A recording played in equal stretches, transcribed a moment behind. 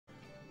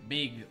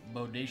big,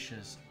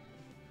 bodacious,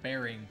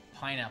 bearing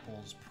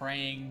pineapples,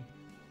 praying.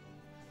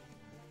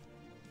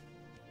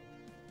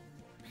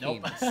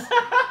 Nope.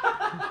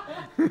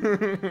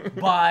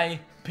 By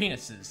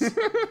penises.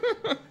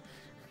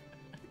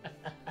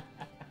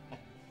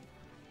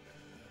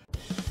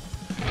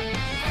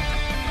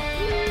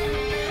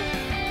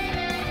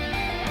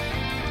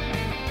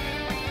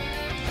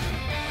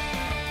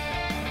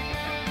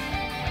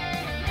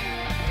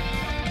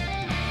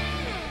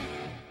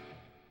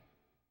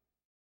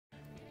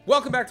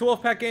 Welcome back to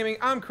Wolfepack Gaming.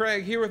 I'm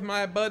Craig, here with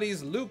my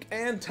buddies Luke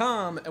and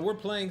Tom, and we're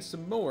playing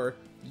some more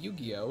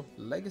Yu-Gi-Oh!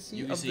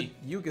 Legacy of the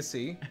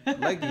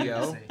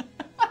Legio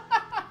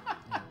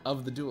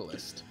of the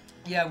Duelist.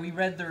 Yeah, we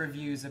read the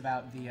reviews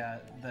about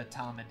the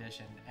Tom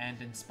edition,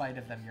 and in spite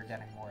of them, you're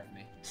getting more of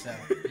me. So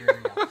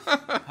here we go.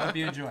 Hope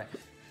you enjoy.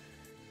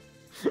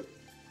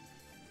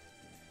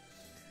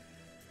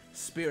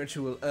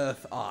 Spiritual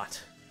Earth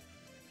Art.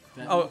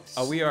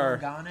 We are.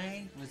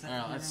 Was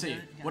that Let's see.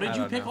 What did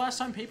you pick last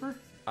time? Paper?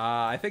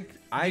 I think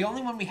the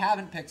only one we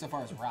haven't picked so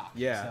far is rock.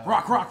 Yeah. So.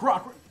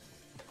 Rock.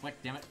 Click,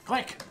 damn it.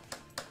 Click!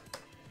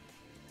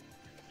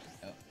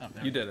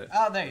 You did it.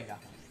 Oh, there you go.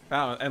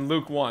 Oh, and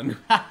Luke won.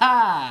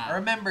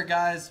 Remember,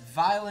 guys,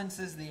 violence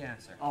is the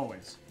answer.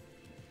 Always.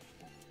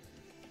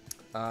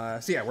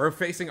 So yeah, we're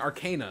facing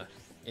Arcana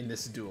in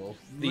this duel.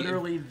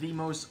 Literally the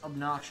most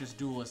obnoxious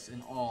duelist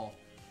in all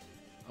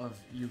of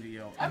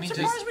Yu-Gi-Oh! I'm mean,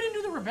 surprised we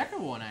didn't do the Rebecca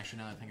one, actually,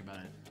 now that I think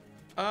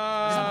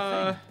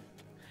about it.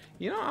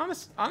 You know,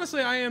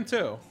 honestly, I am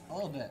too. A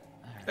little bit.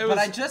 But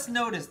I just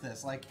noticed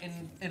this, like,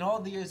 in all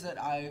the years that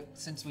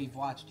since we've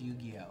watched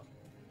Yu-Gi-Oh!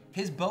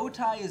 His bow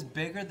tie is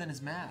bigger than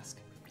his mask.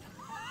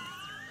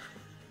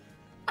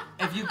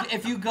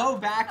 If you go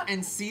back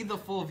and see the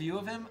full view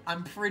of him,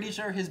 I'm pretty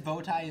sure his bow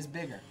tie is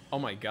bigger. Oh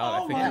my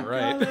god, I think you're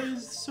right. That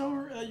is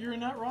so, you're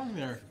not wrong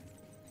there.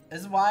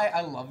 This is why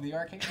I love the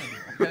Arcana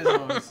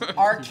duel. Because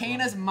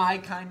Arcana's my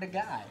kind of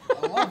guy.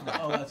 I love that.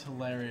 Oh, that's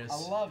hilarious.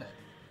 I love it.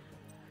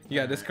 You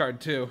got this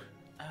card too.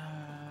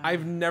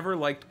 I've never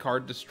liked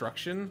card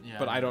destruction, Yeah,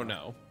 but I don't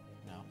know.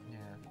 No. Yeah.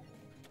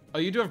 Oh,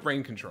 you do have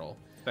brain control.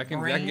 That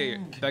can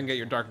get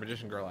your Dark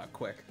Magician girl out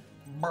quick.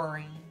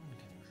 Brain.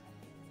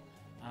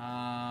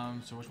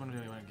 So which one do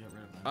you want to get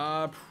rid of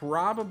then?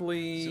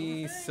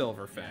 Probably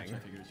Silver Fang. Yeah, I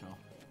figured as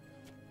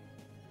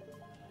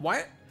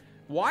Why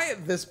well.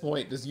 at this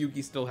point does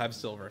Yugi still have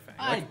Silver Fang?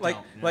 I don't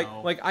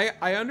know.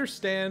 I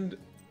understand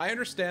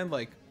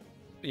like,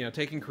 you know,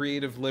 taking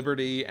creative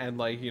liberty and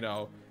like, you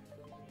know,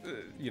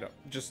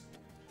 just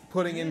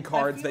putting in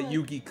cards that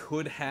Yugi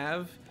could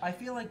have. I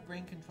feel like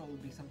brain control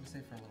would be something to say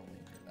for a little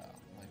later,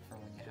 though. Like for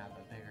when you have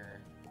a bigger,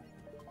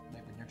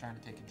 like when you're trying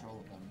to take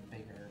control of a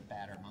bigger,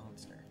 badder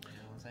monster. You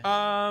know what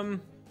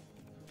I'm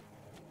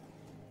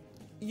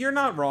saying? You're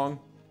not wrong.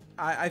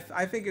 I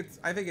think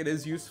it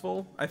is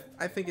useful.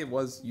 I think it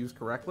was used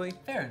correctly.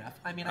 Fair enough.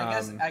 I mean, I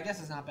guess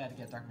it's not bad to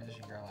get Dark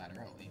Magician Girl out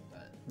early,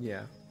 but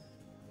Yeah.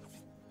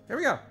 Here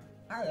we go.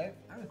 all right.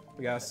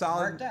 We got a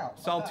solid Worked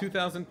out.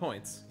 2,000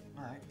 points.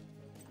 All right.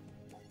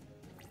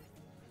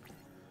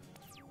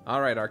 All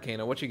right,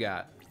 Arcana, what you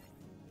got?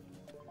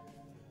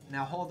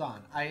 Now hold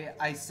on.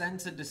 I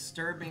sense a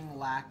disturbing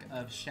lack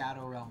of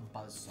Shadow Realm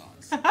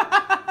buzzsaws.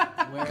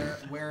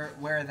 where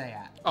are they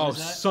at? Oh,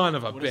 son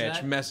of a What is bitch!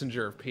 that?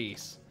 Messenger of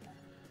Peace.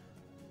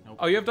 Nope.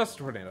 Oh, you have Dust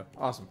Tornado.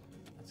 Awesome.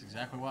 That's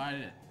exactly why I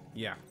did it.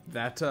 Yeah,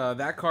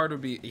 that card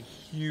would be a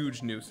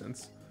huge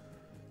nuisance.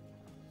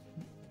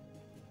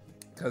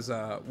 Because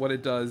what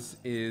it does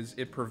is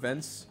it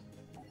prevents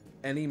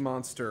any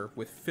monster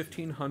with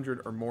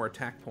 1,500 or more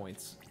attack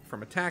points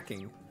from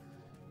attacking,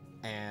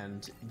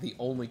 and the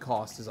only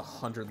cost is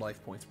 100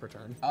 life points per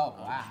turn. Oh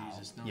wow.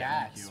 Jesus, no,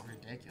 yeah, thank it's you.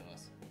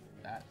 ridiculous.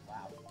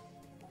 Wow.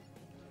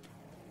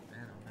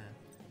 Man, oh man.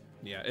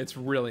 Yeah, it's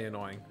really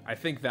annoying. I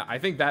think that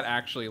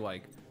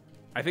actually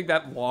I think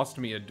that lost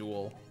me a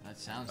duel That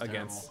sounds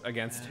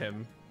against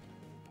him.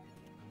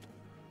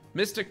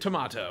 Mystic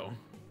Tomato.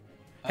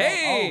 Oh,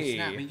 Hey! Oh,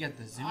 snap, we get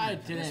the zoom. I in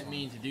for this didn't one.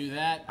 mean to do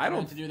that. I don't-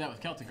 meant to do that with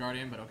Celtic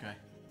Guardian, but okay.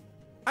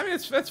 I mean,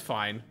 that's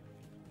fine.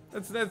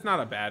 That's not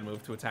a bad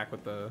move to attack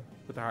with the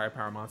higher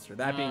power monster.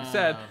 That being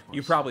said, Of you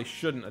course. probably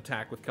shouldn't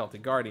attack with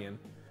Celtic Guardian,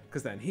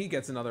 because then he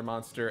gets another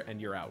monster and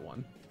you're out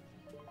one.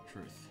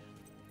 Truth.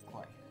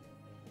 Quite.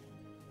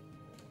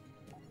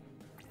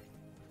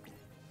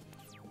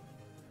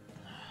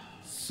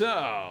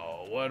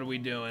 So, what are we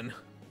doing?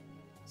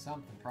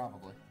 Something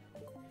probably.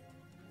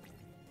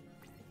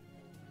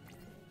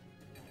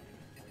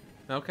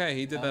 Okay,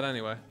 he did that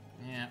anyway.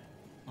 Yeah.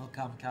 Little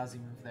kamikaze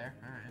move there.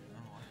 All right.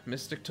 Oh, well.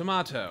 Mystic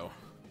Tomato.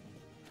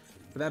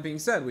 With that being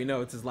said, we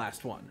know it's his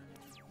last one.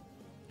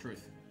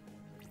 Truth.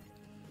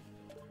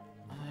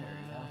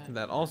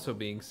 That also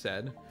being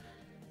said,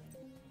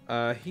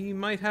 he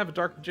might have a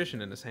Dark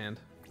Magician in his hand.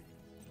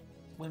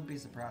 Wouldn't be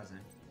surprising.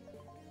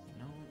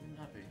 No,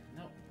 not be.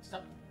 No,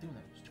 stop doing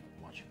that. Just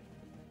watch.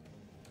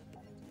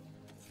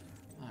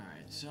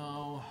 Alright,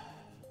 so...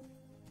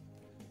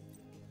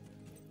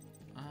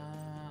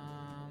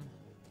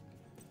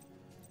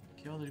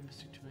 Kill the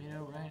Mystic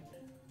Tomato, right?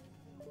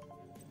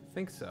 I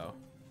think so.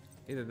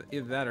 Either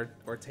that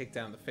or take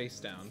down the face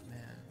down. Man.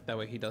 That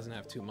way he doesn't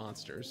have 2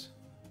 monsters.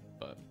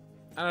 But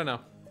I don't know.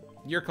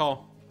 Your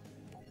call.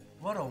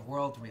 What a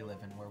world we live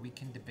in where we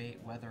can debate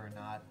whether or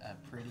not a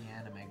pretty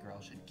anime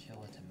girl should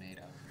kill a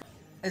tomato.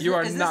 Is You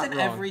are this not an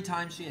wrong. every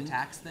time she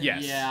attacks things?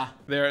 Yes. Yeah.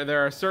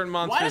 There are certain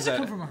monsters Why does it that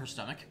come from her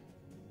stomach?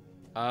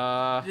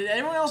 Did Did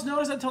anyone else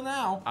notice that until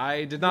now?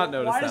 I did not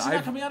notice Why that. is it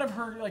not coming out of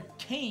her like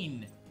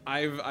cane?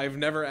 I've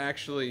never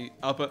actually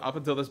up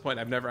until this point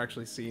I've never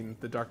actually seen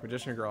the Dark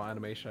Magician Girl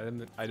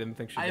animation. I didn't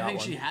think she got one. I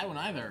didn't think she had one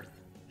either.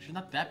 She's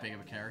not that big of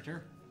a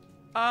character.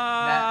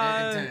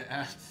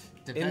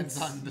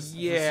 Depends on the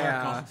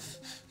yeah.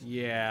 circle.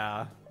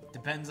 Yeah.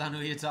 Depends on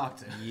who you talk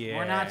to. Yeah.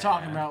 We're not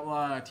talking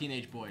about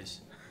teenage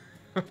boys.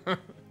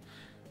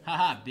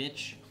 Haha,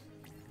 bitch.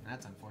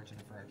 That's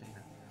unfortunate for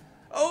Arcana.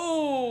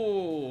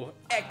 Oh,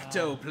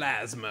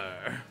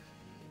 ectoplasma.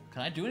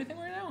 Can I do anything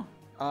right now?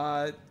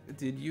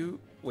 Did you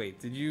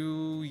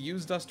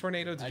use Dust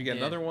Tornado? Did I you get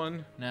did. another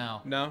one?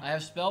 No. No? I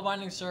have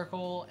Spellbinding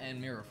Circle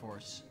and Mirror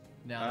Force.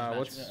 Now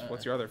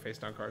What's your other face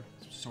down card?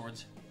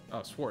 Swords.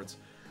 Oh, Swords.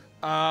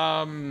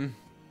 I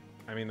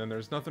mean, then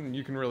there's nothing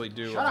you can really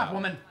do Shut up,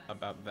 woman.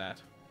 about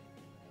that.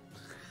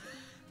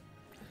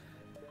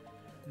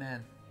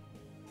 Man,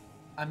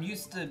 I'm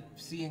used to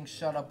seeing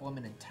 "shut up,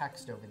 woman" in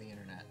text over the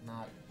internet,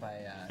 not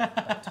by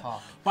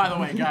talk. By the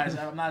way, guys,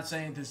 I'm not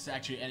saying this is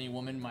actually any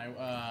woman.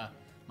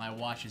 My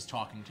watch is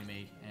talking to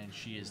me, and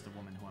she is the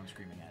woman who I'm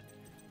screaming at.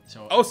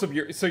 So. Oh,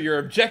 so you're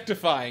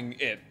objectifying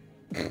it.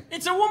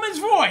 It's a woman's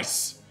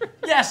voice!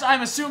 Yes,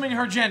 I'm assuming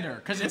her gender,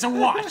 because it's a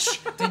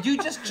watch. Did you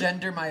just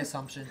gender my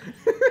assumption?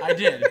 I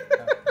did.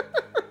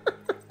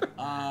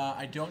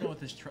 I don't know what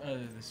this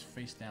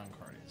face down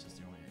card is. That's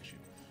the only issue.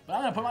 But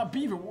I'm gonna put my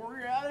beaver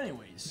warrior out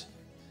anyways,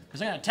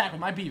 because I'm gonna attack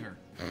with my beaver.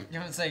 You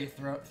want to say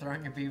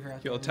throwing your beaver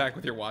out? You'll attack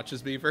with your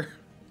watch's beaver.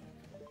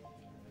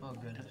 Oh,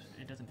 good.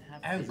 It doesn't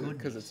have. Oh, good.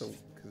 Because it's a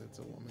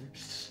woman.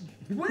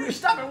 Will you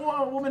stop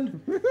it,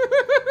 woman?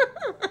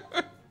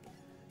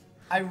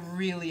 I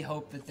really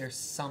hope that there's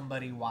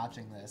somebody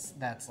watching this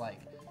that's like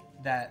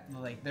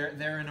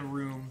they're in a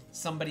room,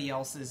 somebody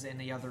else is in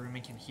the other room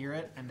and can hear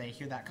it, and they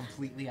hear that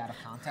completely out of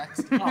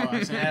context.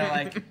 Oh, So they're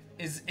like,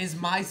 is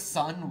my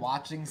son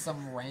watching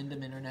some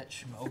random internet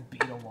schmo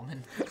beat a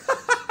woman?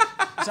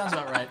 Sounds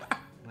about right.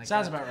 Like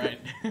Sounds that. about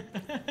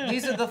right.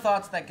 These are the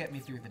thoughts that get me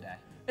through the day.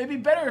 It'd be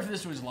better if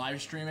this was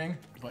live streaming,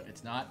 but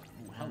it's not.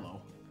 Ooh,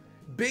 hello.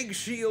 Big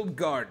Shield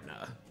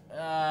Gardener.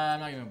 I'm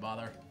not gonna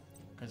bother,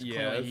 because Yes.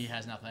 clearly he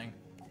has nothing.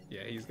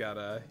 Yeah, he's got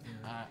a.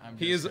 I'm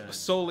He just is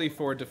solely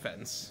for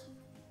defense.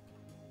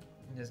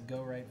 Just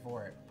go right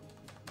for it.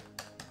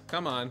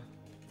 Come on,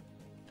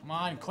 Come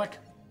on, click.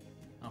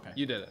 Okay.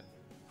 you did it.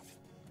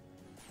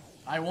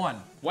 I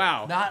won.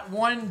 Wow. Not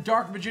one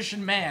Dark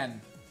Magician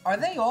man. Are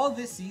they all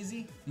this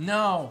easy?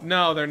 No.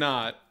 No, they're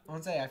not. I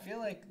want to say I feel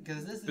like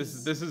because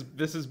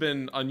This has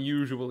been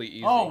unusually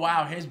easy. Oh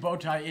wow, his bow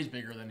tie is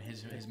bigger than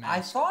his mask.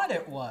 I thought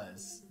it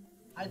was.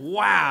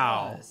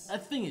 Wow.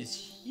 That thing is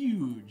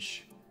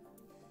huge.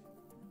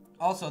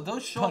 Also,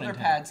 those shoulder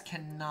intended. pads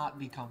cannot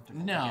be comfortable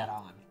to No. get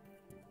on.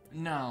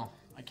 No,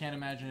 I can't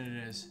imagine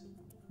it is.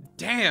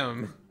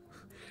 Damn.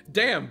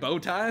 Damn, bow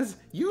ties.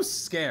 You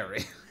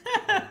scary.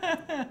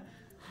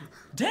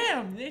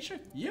 Damn, nature,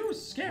 you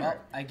scary. Well,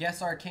 I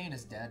guess Arcane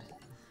is dead.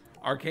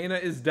 Arcana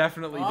is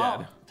definitely Oh,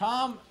 dead.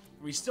 Tom,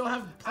 we still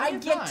have I plenty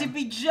of get time. to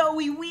be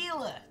Joey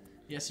Wheeler.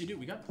 Yes, you do.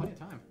 We got plenty of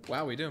time.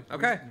 Wow, we do.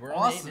 Okay. We're on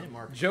the Awesome. 8-minute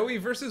mark. Joey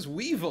versus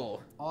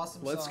Weevil.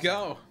 Awesome. Let's sauce.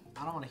 go.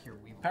 I don't want to hear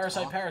Weevil.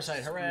 Parasite, talk.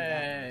 parasite, Screw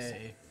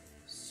hooray!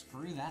 that.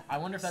 Screw that. I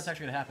wonder if that's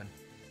actually gonna happen.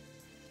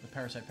 The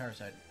parasite.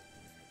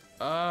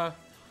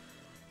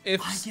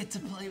 If I get to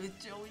play with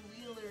Joey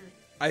Wheeler.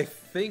 I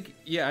think,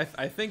 yeah,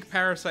 I think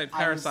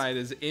Parasite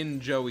is in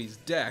Joey's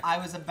deck. I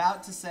was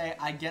about to say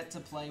I get to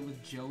play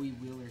with Joey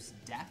Wheeler's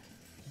deck,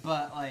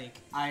 but like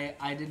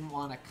I didn't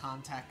want to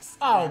context.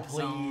 Oh, that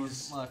zone.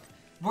 please. Look,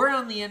 we're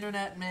on the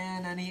internet,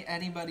 man.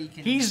 Anybody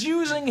can. He's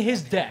using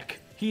his deck.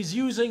 He's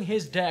using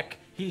his deck.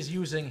 He's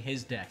using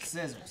his deck.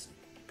 Scissors.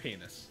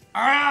 Penis.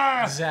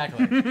 Ah!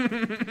 Exactly.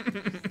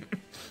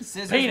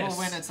 Scissors Penis. will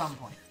win at some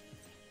point.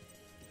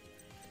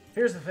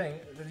 Here's the thing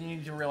that you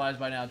need to realize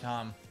by now,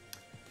 Tom.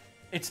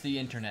 It's the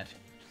internet.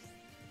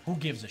 Who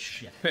gives a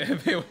shit?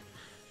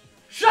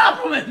 Shut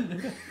up,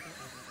 woman!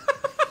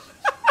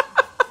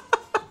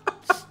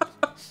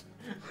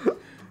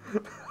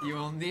 You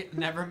will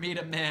never meet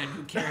a man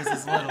who cares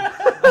as little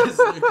as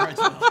Luke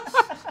Reginald.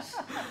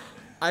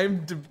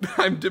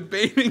 I'm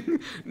debating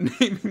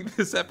naming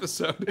this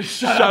episode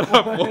 "Shut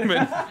Up,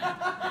 Woman,"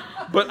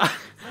 but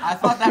I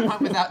thought that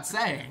went without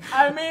saying.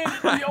 I mean,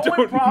 the only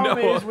don't problem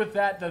know. is with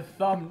that, the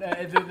fact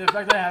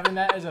that having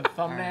that as a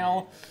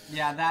thumbnail,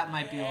 Yeah, that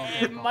might be a little it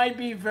difficult. might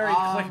be very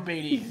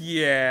clickbaity.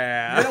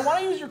 yeah. You don't want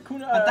to use your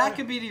kuna. But that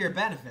could be to your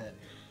benefit.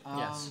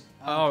 Yes.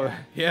 Oh okay.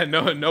 yeah,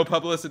 no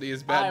publicity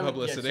is bad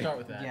publicity. Yeah, start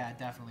with that. Yeah,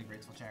 definitely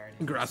grateful charity.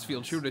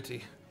 Grassfield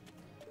Shurity.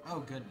 Oh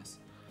goodness.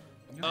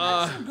 You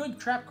got some good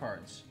trap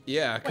cards.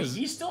 Yeah, Wait, because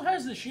he still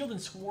has the shield and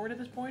sword at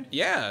this point?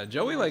 yeah,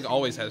 Joey like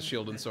always has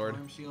shield and sword.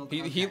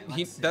 He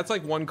that's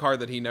like one card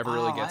that he never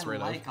really gets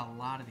rid of. I like a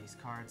lot of these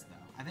cards though.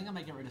 I think I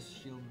might get rid of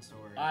shield and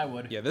sword. I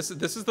would. Yeah, this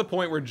is the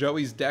point where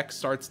Joey's deck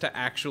starts to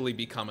actually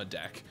become a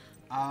deck.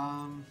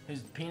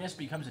 His penis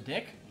becomes a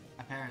dick?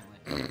 Apparently.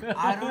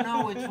 I don't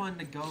know which one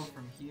to go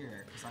from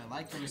here because I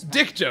like the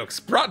Dick jokes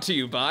brought to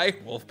you by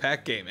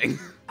Wolfepack Gaming.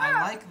 I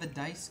like the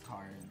dice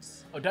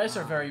cards. Oh, dice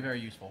are very,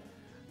 very useful.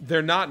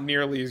 They're not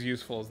nearly as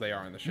useful as they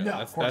are in the show. No,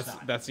 of course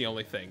not. That's the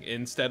only thing.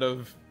 Instead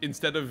of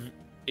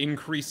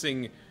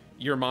increasing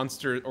your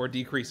monster or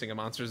decreasing a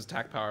monster's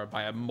attack power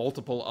by a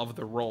multiple of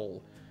the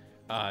roll,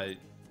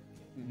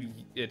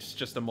 it's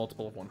just a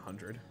multiple of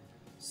 100.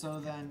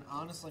 So then,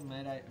 honestly,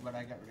 what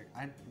I got rid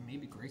of,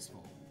 maybe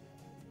graceful.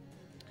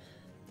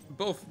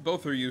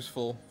 Both are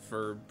useful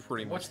for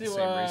pretty much the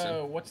same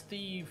reason. What's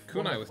the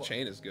Kunai with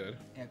chain is good.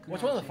 Yeah,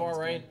 what's one on the far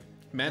right?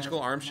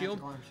 Magical arm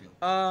shield? Magical arm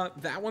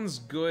shield. That one's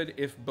good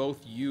if both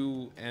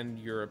you and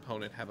your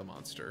opponent have a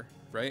monster,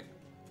 right?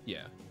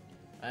 Yeah.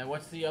 And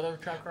what's the other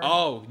trap card?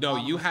 Oh, no,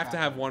 you have to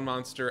have one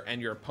monster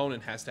and your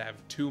opponent has to have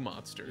 2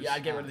 monsters. Yeah,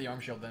 I'd get rid of the arm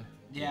shield then.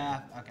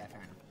 Yeah, okay,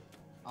 fair enough.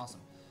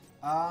 Awesome.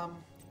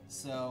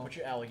 So... Put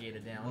your alligator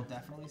down. We'll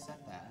definitely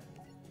set that.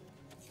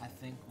 I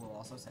think we'll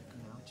also set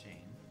Kunai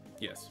chain.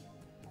 Yes.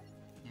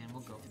 And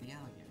we'll go for the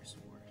alligator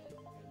sword.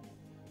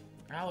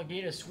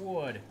 Alligator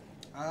sword.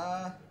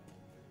 Oh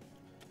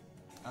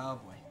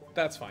boy.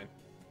 That's fine.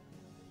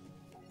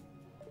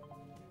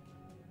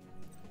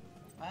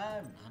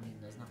 I mean,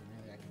 there's nothing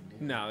really I can do.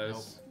 No, there's.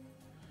 Nope.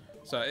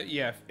 So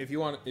yeah, if you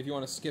want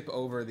to skip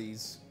over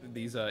these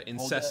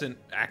incessant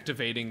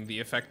activating the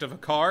effect of a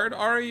card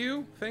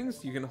RU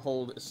things, you can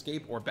hold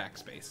escape or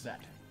backspace.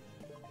 That.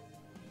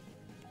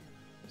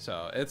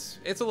 So it's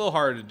a little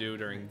harder to do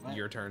during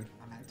your turn.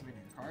 I'm activating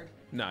a card?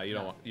 No, you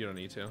don't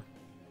need to.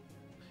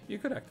 You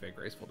could activate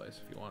Graceful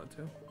Dice if you wanted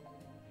to.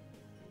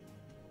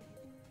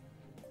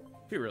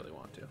 If you really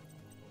want to.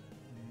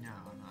 No,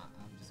 I'm not.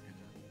 I'm just gonna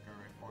go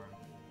right for him.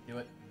 Do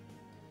it.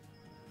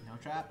 No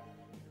trap.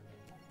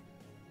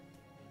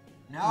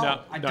 No,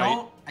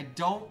 I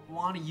don't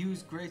want to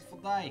use Graceful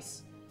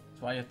Dice.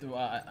 That's why you have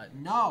to.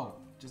 No,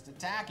 just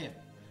attack him.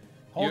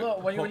 Hold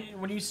on.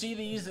 When you see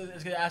these,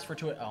 it's gonna ask for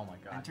 2. Oh my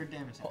god. Enter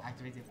damage.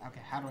 Activate the.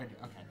 Okay, how do I do?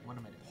 Okay, what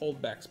am I doing?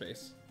 Hold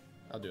backspace.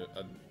 I'll do it.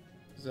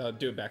 So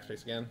do it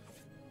backspace again.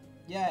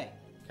 Yay.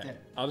 Okay.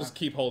 I'll just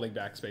keep holding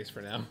backspace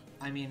for now.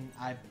 I mean,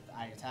 I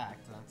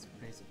attacked. That's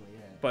basically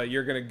it. But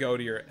you're gonna go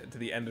to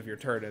the end of your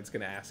turn, and it's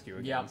gonna ask you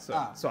again. Yeah.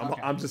 So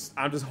okay. I'm just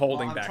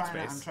holding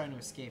backspace. I'm trying to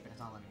escape, and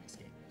it's not letting me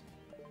escape.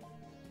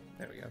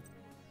 There we go.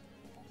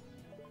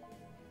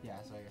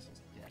 Yeah. So I guess it's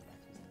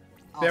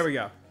backspace. There we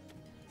go.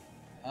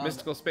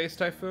 Mystical Space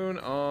Typhoon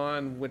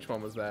on which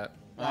one was that?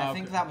 I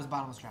think that was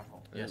Bottomless Trap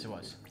Hole. Yes, it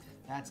was.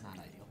 That's not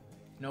ideal.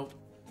 Nope.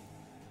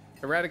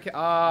 Eradicate.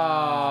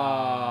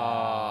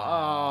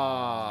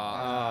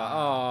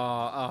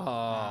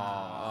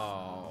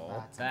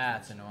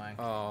 That's annoying.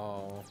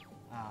 Oh.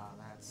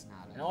 That's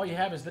not. And all you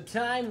have is the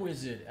Time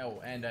Wizard. Oh,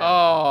 and you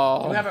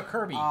have a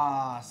Kirby.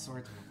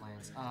 Swordsman of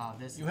Lands.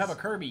 This. You have a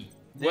Kirby.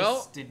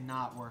 This did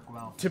not work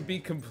well. To be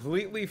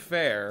completely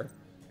fair,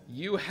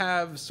 you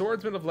have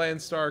Swordsman of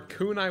Landstar,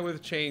 Kunai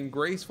with Chain,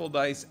 Graceful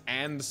Dice,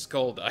 and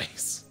Skull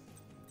Dice.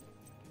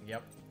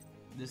 Yep.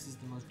 This is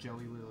the most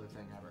Joey Wheeler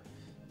thing ever.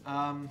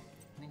 I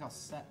think I'll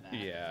set that.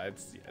 Yeah,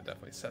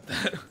 definitely set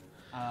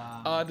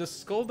that. Does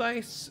Skull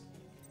Dice...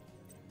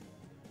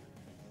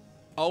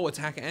 Oh,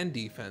 attack and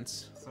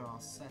defense. So I'll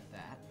set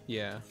that.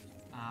 Yeah.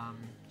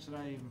 Should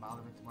I even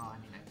bother with... Well, I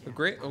mean, I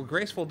can't.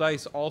 Graceful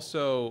Dice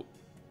also...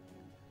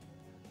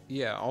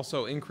 Yeah,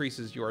 also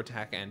increases your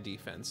attack and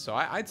defense. So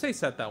I'd say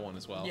set that one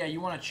as well. Yeah, you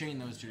want to chain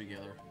those 2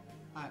 together.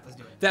 Alright, let's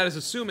do it. That is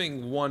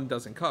assuming one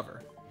doesn't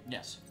cover.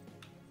 Yes.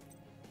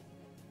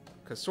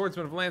 Because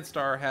Swordsman of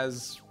Landstar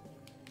has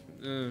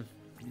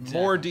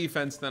more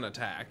defense than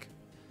attack.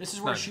 This is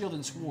where Shield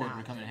and Sword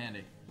would come in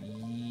handy.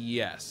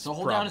 Yes. So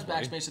hold down his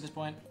backspace at this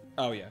point.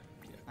 Oh, yeah.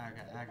 I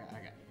got.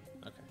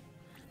 Okay.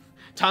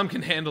 Tom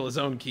can handle his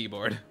own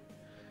keyboard.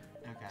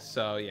 Okay.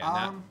 So,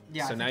 yeah.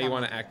 So now you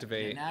want to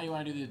activate... Yeah, now you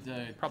want to do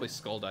the... Probably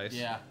Skull Dice.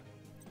 Yeah.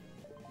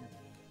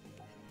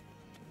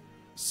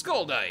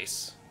 Skull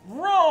Dice!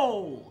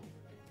 Roll!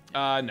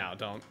 No,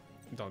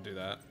 don't do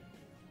that.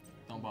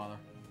 Don't bother.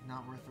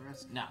 Not worth the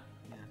risk? No.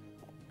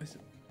 Yeah.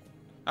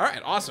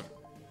 Alright, awesome.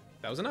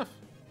 That was enough.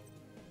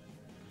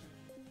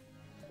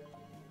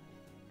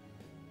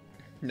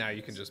 Now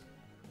you can just...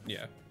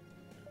 Yeah.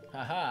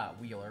 Haha,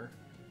 Wheeler.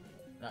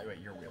 Wait,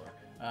 you're Wheeler.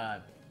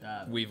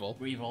 Weevil.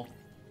 Weevil.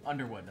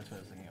 Underwood, that's what I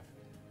was thinking of.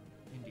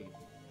 Indeed.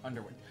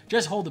 Underwood.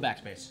 Just hold the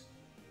backspace.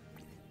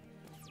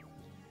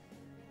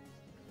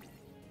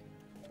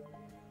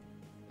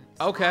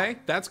 Okay,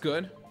 that's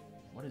good.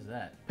 What is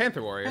that?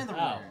 Panther Warrior. Panther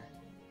Warrior.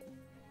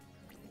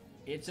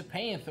 It's a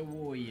Panther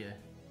Warrior.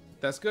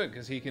 That's good,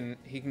 because he can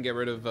get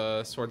rid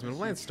of Swordsman of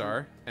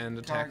Landstar and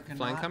attack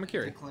Flying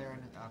Kamakiri. Okay.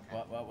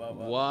 What?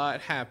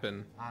 What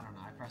happened? I don't know.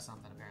 I pressed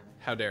something apparently.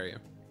 How dare you?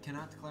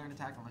 cannot declare an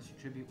attack unless you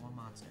tribute one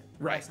monster.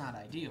 Right. That's not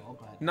ideal,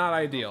 but Not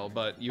ideal,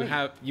 but you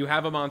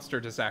have a monster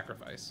to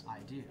sacrifice. I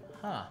do.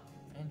 Huh.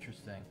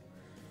 Interesting.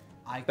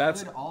 I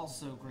That's- could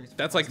also graceful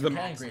that's like dice the- to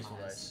You can graceful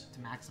maximize. dice. To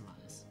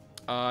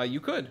maximize. You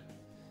could.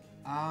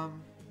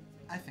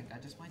 I think I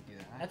just might do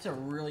that. That's a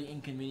really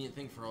inconvenient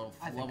thing for a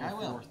I level think I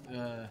will.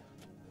 4th.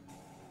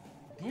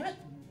 Damn it!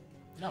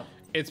 No.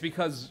 It's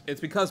because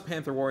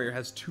Panther Warrior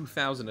has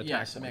 2,000 attack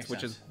Yes, that points, makes which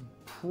sense. is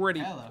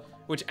pretty. Hello.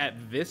 Which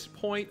at this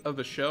point of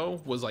the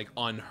show was like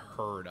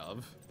unheard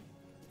of.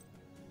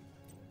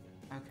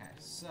 Okay,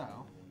 so.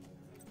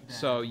 then-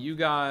 So you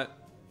got.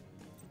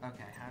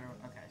 Okay,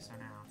 so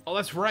now. Oh,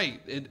 that's right.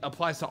 It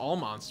applies to all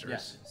monsters.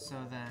 Yes. So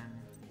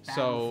then.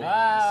 So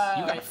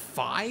Battle you got wait.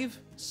 5?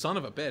 Son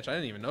of a bitch! I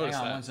didn't even notice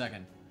Hang on that. 1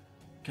 second.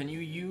 Can you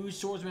use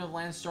Swordsman of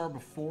Landstar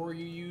before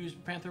you use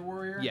Panther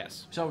Warrior?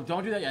 Yes. So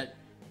don't do that yet.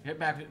 Hit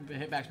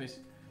backspace.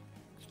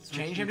 switch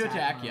Change to him to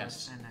attack, mode,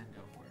 yes. And then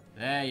go for it.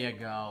 There you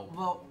go.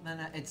 Well, then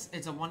it's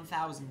a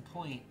 1,000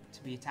 point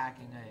to be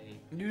attacking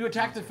a. You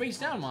attack the face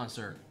down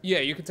monster. Yeah,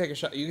 you can take a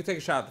shot. You can take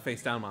a shot at the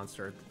face down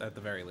monster at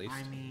the very least.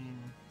 I mean.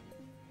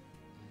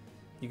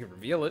 You can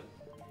reveal it.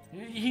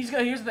 Here's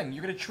the thing.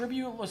 You're gonna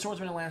tribute a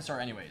Swordsman of Landstar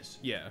anyways.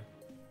 Yeah.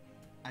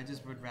 I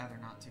just would rather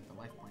not take the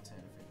life points hit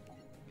if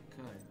it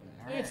could.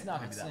 But all It's right, not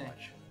gonna be let's that see.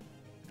 much.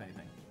 If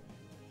anything.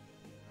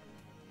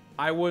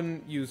 I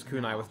wouldn't use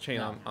Kunai No, with Chain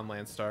no. on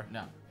Landstar.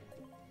 No.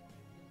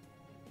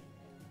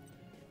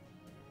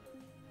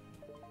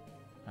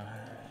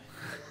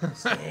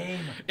 Same.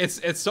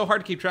 It's so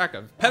hard to keep track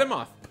of. Pet him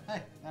off.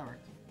 Hey, that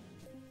worked.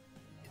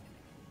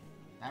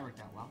 That worked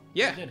out well.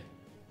 Yeah. I did.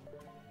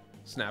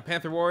 So now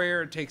Panther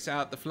Warrior takes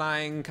out the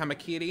flying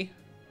Kamakiri.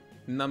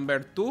 Number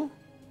 2.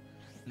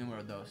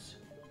 Numero dos.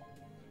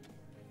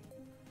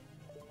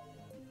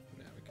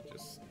 Now we can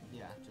just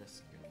Yeah,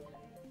 just go for it.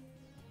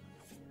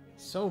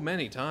 so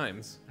many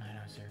times. I know,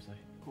 seriously.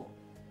 Cool.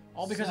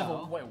 All because So,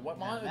 of wait, what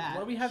now that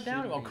do we have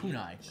down? should Oh, be Kunai,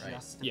 right?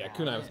 just Yeah, about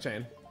Kunai with it.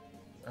 Chain.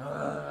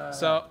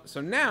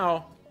 So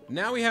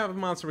now we have a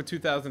monster with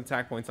 2,000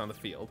 attack points on the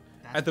field.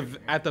 That's pretty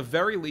great. At the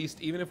very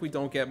least, even if we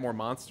don't get more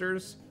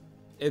monsters,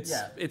 it's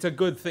a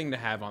good thing to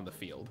have on the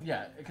field.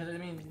 Yeah, because I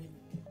mean,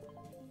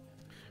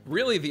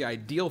 Really, the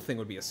ideal thing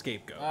would be a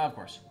scapegoat. of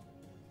course.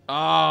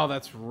 Oh,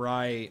 that's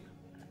right.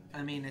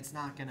 I mean, it's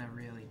not gonna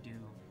really do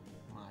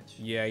much.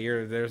 Yeah,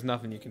 there's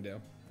nothing you can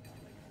do.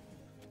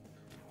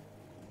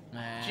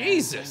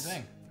 Jesus. Same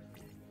thing.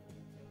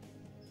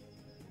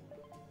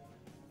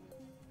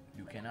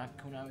 You cannot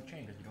Kunai with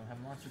chain because you don't have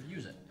a monster to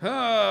use it.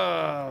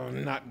 Oh,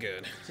 not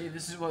good. See,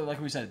 this is what, like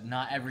we said,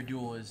 not every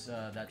duel is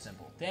that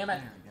simple. Damn it.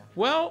 There we go.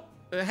 Well,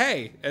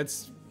 hey,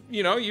 it's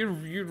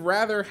you'd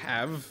rather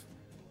have.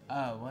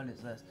 Oh, what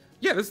is this?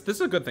 Yeah, this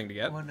is a good thing to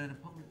get. When an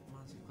opponent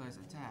monster declares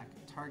attack,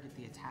 target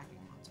the attacking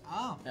monster.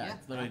 Oh, Yeah, yeah.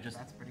 it's literally just-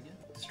 That's pretty good.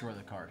 Destroy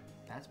the card.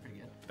 That's pretty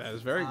good. That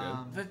is very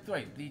good.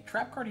 Wait, the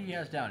trap card he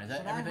has down, is that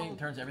Should I everything hold-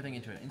 turns everything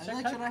into an I insect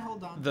like, type? should I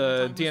hold on to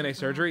The Time DNA Wizard for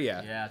surgery,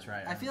 Yeah, yeah. that's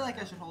right. now? I feel like I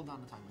remember should hold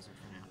on to Time Wizard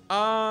for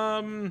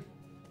now.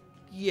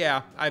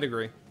 Yeah, I'd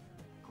agree.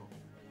 Cool.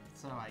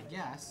 So I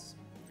guess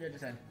that. Yeah,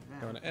 just end.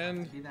 that Go to would end.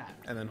 have to be that.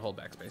 And then hold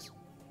backspace.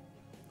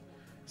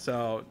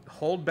 So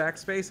hold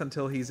backspace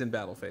until he's in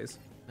battle phase.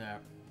 There.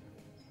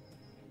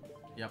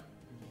 Yep.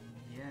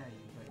 Yeah,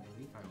 but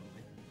Relive I will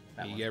be.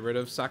 That You one. get rid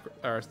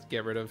of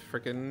get rid of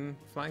frickin'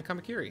 flying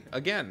Kamakiri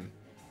again.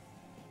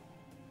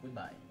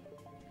 Goodbye.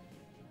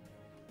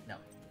 No.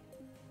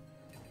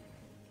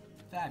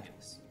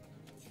 Fabulous.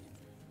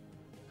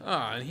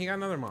 Ah, and he got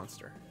another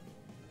monster.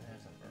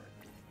 There's a bird.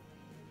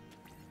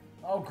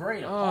 Oh,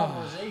 great. A Oh.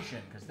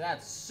 pulverization, because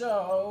that's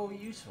so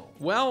useful.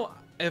 Well,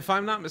 if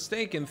I'm not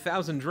mistaken,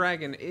 Thousand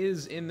Dragon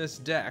is in this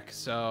deck,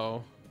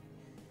 so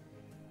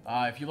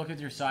If you look at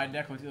your side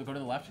deck, go to the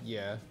left.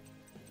 yeah.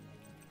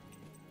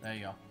 There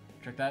you go.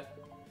 Check that.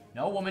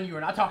 No, woman, you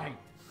are not talking.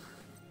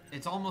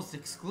 It's almost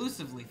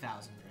exclusively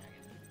Thousand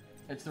Dragon.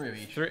 It's 3 of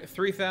each.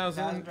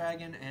 3,000. Thousand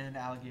Dragon and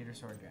Alligator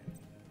Sword Dragon.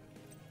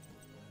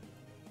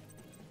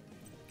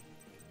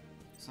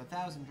 So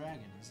Thousand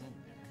Dragon is in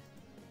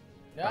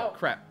there. No, Oh,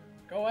 crap.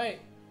 go away.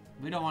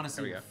 We don't want to see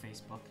There we your go.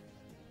 Facebook.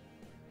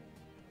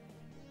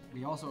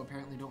 We also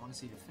apparently don't want to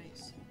see your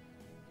face.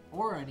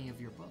 Or any of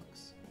your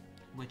books.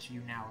 Which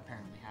you now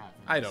apparently have.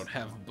 in I this don't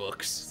have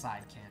books.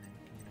 Side canon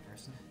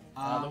universe.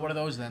 What are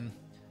those then?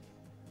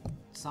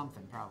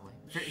 Something, probably.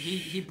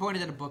 He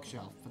pointed at a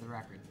bookshelf, for the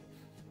record.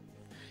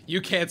 You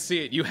can't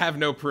see it. You have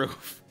no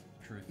proof.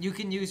 Truth. You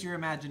can use your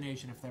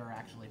imagination if there are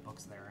actually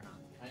books there or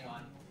not. Hang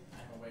on. I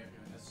have a way of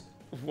doing this.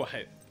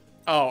 What?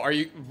 Oh,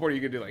 what are you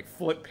gonna do? Like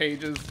flip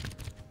pages?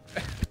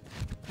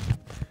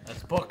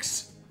 That's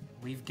books.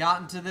 We've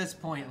gotten to this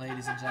point,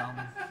 ladies and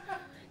gentlemen.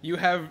 You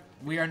have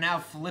We are now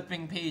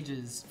flipping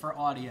pages for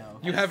audio.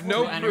 You have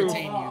no to proof.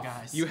 entertain you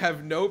guys. you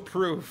have no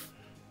proof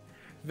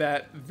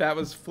that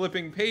was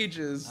flipping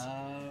pages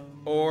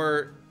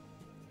or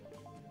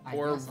I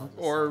guess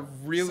I'll just-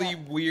 really So-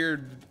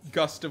 weird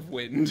gust of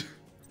wind.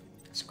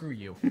 Screw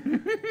you.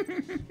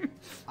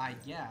 I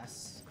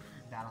guess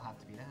that'll have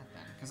to be that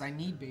then, because I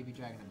need Baby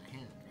Dragon in my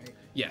hand, right?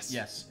 Yes.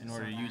 Yes, in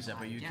order So to use then that,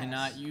 but I you guess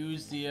cannot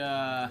use the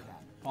that.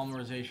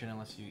 polymerization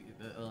unless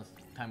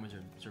Time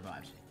Wizard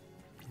survives.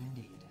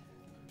 Indeed.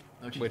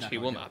 Which he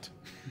will not.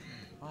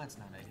 Well, that's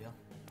not ideal.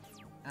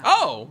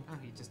 Oh! Oh,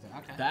 he just did.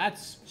 Okay.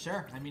 That's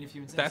Sure. I mean, if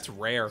you insist. That's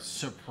rare.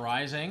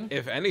 surprising.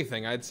 If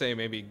anything, I'd say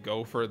maybe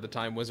go for the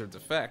Time Wizard's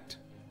effect.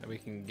 That we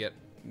can get.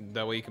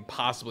 That way you can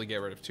possibly get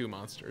rid of 2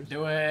 monsters.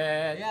 Do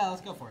it. Yeah,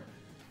 let's go for it.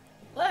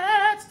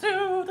 Let's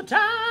do the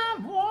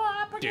time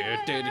warp again.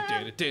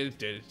 Wait.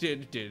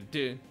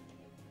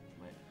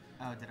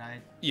 Oh, did I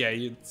Yeah,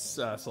 you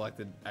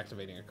selected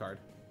activating a card.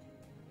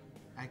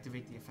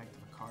 activate the effect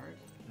of a card?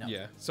 No.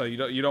 Yeah, so you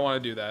don't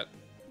want to do that.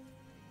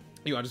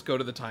 You want to just go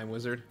to the Time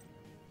Wizard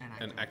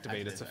and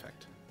activate its Activate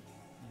effect.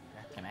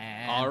 Come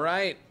on. All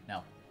right.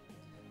 No.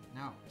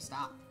 No,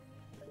 stop.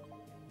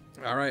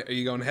 All right. Are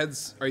you going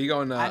heads? Are you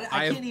going I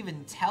Eye of can't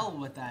even tell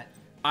what that.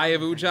 Eye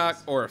of Ujak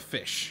or a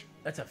fish?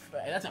 That's a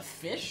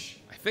fish.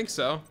 I think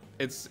so.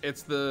 It's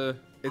the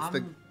I'm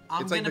like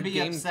gonna the be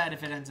game upset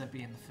if it ends up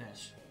being the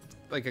fish.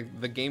 like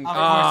the game. Of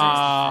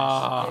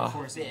Ah.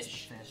 course it was the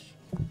fish.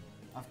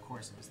 Of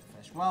course it was the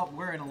fish. Well,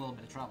 we're in a little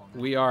bit of trouble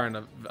now. We are in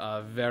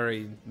a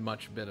very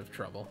much bit of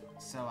trouble.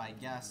 So I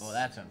guess. Well,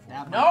 that's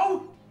unfortunate. that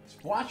No.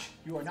 Watch.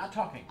 You are not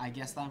talking. I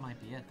guess that might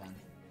be it then.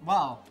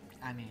 Well,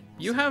 I mean.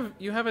 we'll You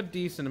see. have a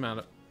decent amount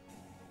of.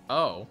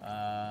 Oh.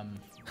 Um.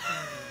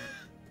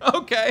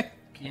 Okay.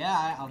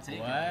 Yeah, I'll take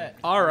What? it.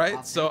 All right.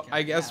 I'll So take it,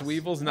 I guess yes.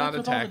 Weevil's not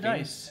What's with all the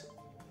attacking. dice?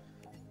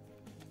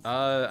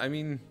 I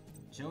mean,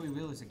 Joey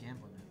Wheeler's a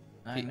gambler.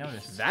 Man. I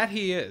noticed. that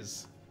he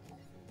is.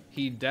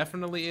 He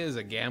definitely is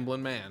a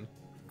gambling man.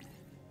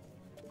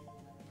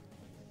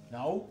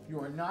 No, you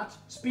are not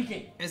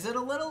speaking. Is it a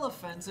little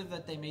offensive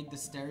that they made the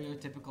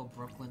stereotypical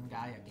Brooklyn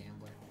guy a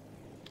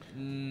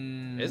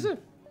gambler? Is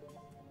it?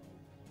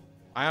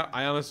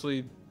 I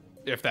honestly,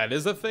 if that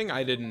is a thing,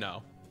 I didn't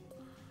know.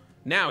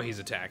 Now he's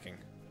attacking.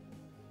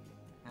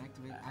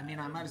 Activate. I mean,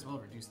 I might as well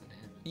reduce the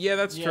damage. Yeah,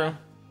 that's Yeah. true.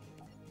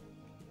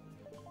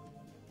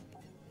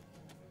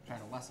 Try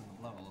to lessen the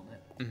blow a little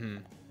bit. Mm-hmm.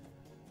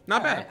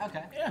 Not bad. Alright,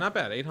 okay. Yeah. Not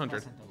bad. 800.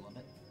 Lessen it a little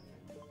bit.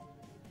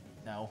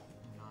 No.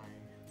 No.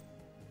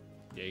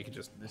 Yeah, you can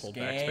just This hold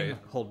game.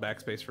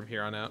 backspace from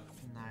here on out.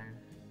 No.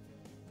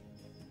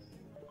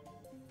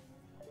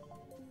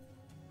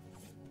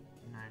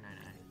 No,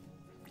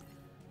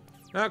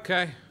 no, no.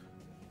 Okay.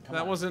 Come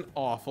That on. wasn't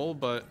awful,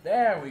 but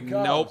There we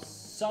go. Nope.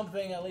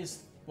 Something at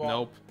least. Well,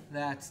 nope.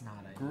 That's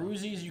not it.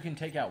 Gruzies, you can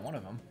take out one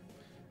of them.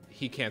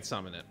 He can't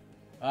summon it.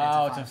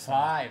 Oh, It's it's a a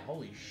 5.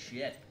 Holy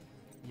shit.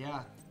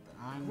 Yeah,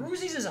 I'm.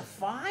 Gruzies is a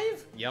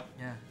 5? Yep.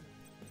 Yeah,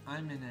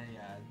 I'm in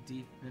a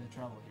deep bit of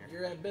trouble here.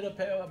 You're a bit of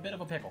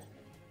a pickle.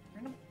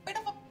 You're in a bit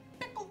of a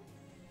pickle.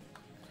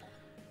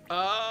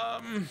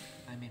 Um.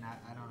 I mean,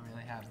 I don't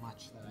really have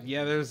much that I.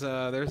 Yeah,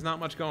 there's not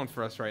much going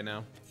for us right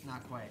now.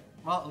 Not quite.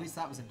 Well, at least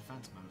that was in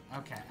defense mode.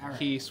 Okay, alright.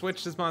 He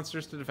switched his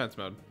monsters to defense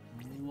mode.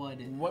 What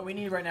is. What we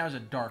need right now is a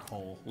dark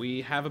hole.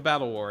 We have a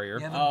battle warrior.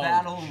 You have a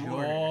battle joy.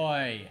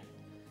 warrior.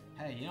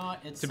 Hey, you know what?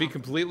 It's To be something.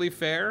 completely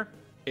fair,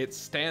 it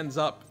stands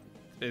up.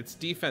 Its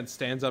defense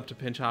stands up to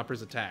Pinch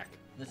Hopper's attack.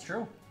 That's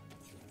true.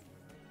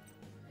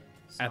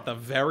 So, At the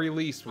very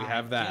least, we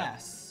have that.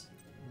 Yes,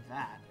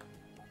 that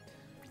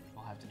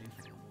we'll have to do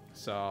for now.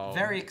 So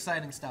Very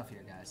exciting stuff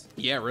here, guys.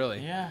 yeah, really.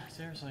 Yeah,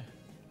 seriously.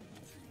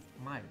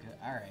 My good.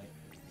 All right.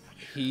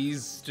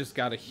 He's just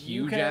got a You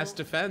huge can- ass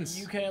defense.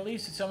 You can at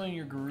least summon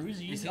your Is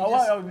Gruzies. he Oh,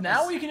 just- oh,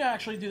 now is- we can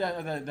actually do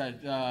that.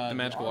 The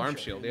magical arm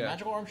shield, The yeah.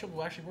 magical arm shield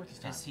will actually work this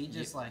time. Is he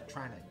just like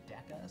trying to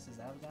deck us? Is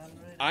that what that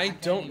is? I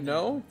can't don't even-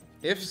 know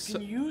if You so,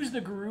 can use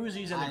the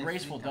Gruzies and I the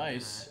graceful think I'm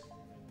dice.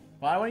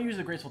 Well, I don't want to use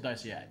the graceful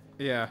dice yet.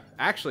 yeah.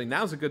 Actually,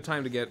 now's a good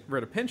time to get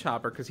rid of Pinch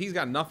Hopper because he's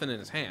got nothing in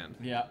his hand.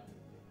 Yeah.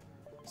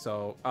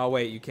 So oh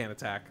wait, you can't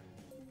attack.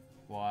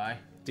 Why?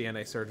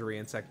 DNA surgery,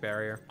 insect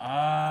barrier.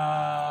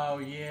 Oh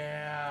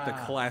yeah. The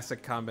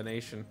classic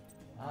combination.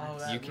 Oh,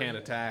 that You can't really-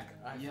 attack.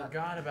 I Yeah.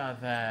 forgot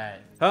about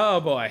that. Oh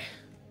boy.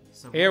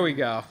 So Here we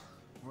go.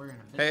 We're in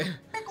a bit Hey, of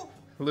a pickle.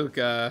 Luke.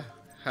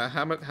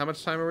 How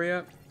much time are we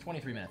at?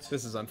 23 minutes.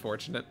 This is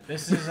unfortunate.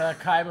 This is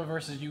Kaiba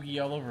versus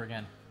Yugi all over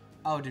again.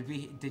 Oh,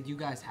 did you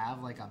guys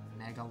have like a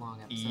mega long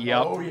episode?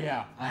 Yup. Oh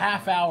yeah. A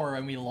half hour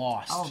and we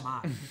lost. Oh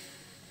my.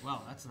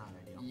 Well, that's not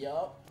ideal.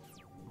 Yup.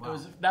 Wow.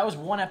 That was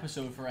one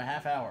episode for a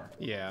half hour.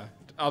 Yeah.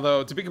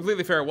 Although to be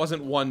completely fair, it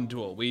wasn't one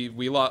duel. We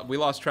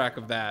lost track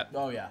of that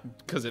Oh yeah.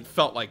 because it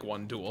felt like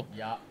one duel.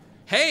 Yeah.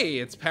 Hey,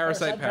 it's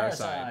Parasite,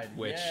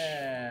 which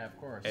Yeah, of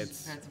course.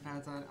 it's.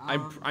 Parasite.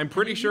 I'm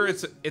pretty sure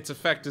its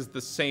effect is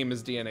the same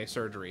as DNA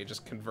surgery. It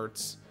just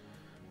converts.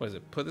 What is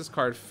it? Put this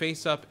card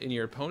face up in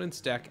your opponent's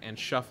deck and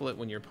shuffle it.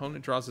 When your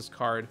opponent draws this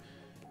card,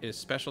 it is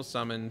special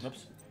summoned.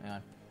 Oops. Hang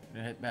on.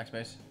 Gonna hit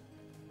backspace.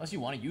 Unless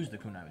you want to use the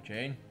Kunai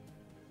chain.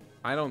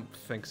 I don't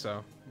think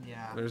so.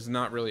 Yeah. There's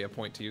not really a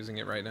point to using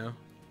it right now.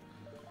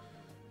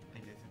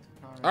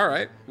 Alright. All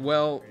right,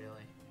 well- Really?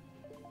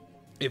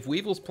 If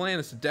Weevil's plan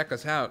is to deck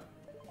us out,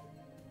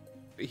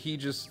 he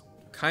just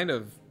kind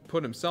of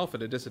put himself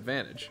at a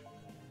disadvantage.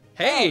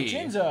 Hey! Oh,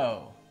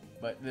 Jinzo.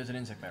 But there's an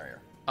insect barrier.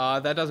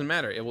 That doesn't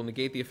matter. It will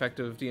negate the effect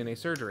of DNA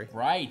surgery.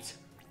 Right.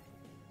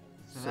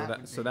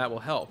 So that will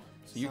help.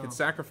 So you can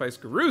sacrifice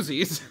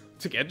Garuzis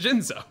to get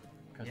Jinzo.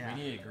 Because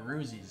we needed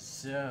Garuzis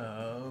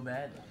so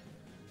badly.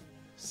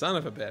 Son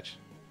of a bitch.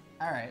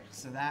 All right,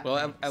 so that.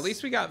 Well, at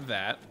least we got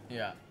that.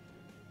 Yeah.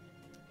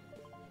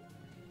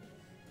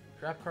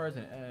 Trap cards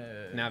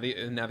and now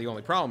the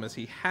only problem is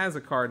he has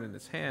a card in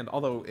his hand.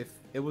 Although if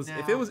it was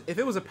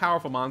a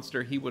powerful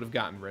monster, he would have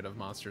gotten rid of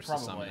monsters to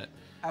summon it.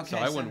 Okay, so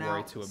I wouldn't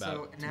worry too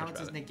now much it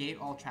says negate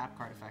all trap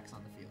card effects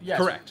on the field. Yes.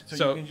 Correct.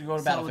 So you can go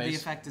to battle so phase. the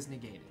effect is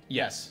negated.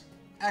 Yes.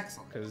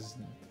 Excellent. Because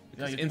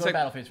you have to go to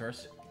battle phase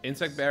first.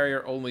 Insect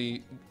barrier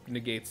only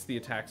negates the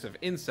attacks of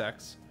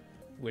insects,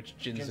 which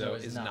Jinzo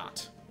is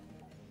not.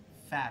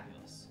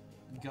 Fabulous.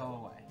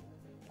 Go away.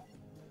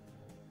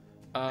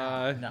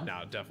 No.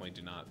 No, definitely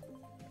do not.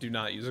 Do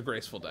not use a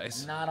graceful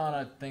dice. Not on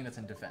a thing that's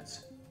in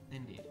defense.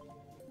 Indeed.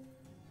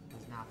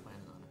 Was not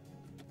planning on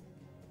it.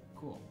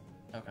 Cool.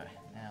 Okay,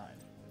 now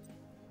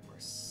We're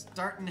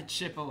starting to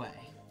chip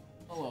away.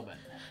 a little bit.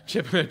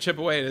 Chip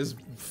away at his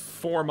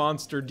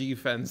 4-monster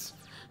defense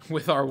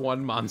with our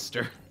 1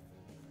 monster.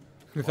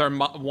 With our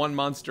 1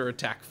 monster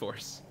attack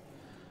force.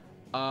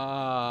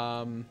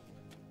 What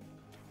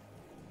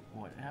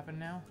happened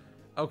now?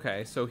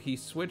 Okay, so he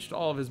switched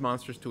all of his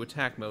monsters to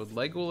attack mode.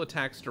 Legul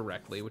attacks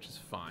directly, which is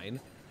fine.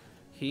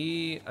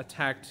 He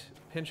attacked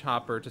Pinch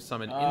Hopper to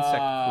summon Insect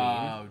Queen.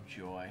 Oh,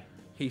 joy.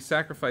 He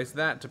sacrificed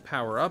that to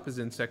power up his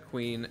Insect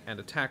Queen and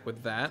attack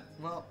with that.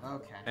 Well,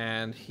 okay.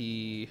 And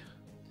he...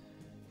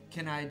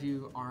 Can I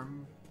do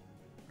arm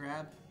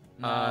grab?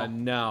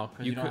 No.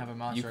 Because you don't have a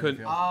monster you on the couldn't,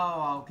 field.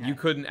 Oh, okay. You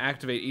couldn't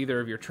activate either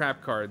of your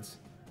trap cards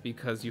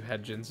because you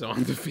had Jinzo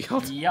on the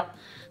field. Yep.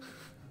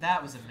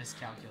 That was a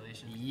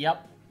miscalculation.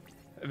 Yep.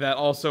 That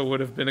also would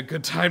have been a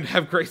good time to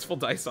have graceful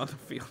dice on the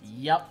field.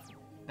 Yep.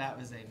 That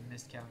was a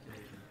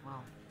miscalculation.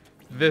 Wow.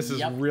 This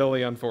is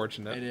really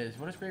unfortunate. It is.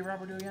 What does Grave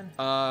Robber do again?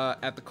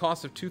 At the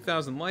cost of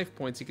 2,000 life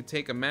points, he could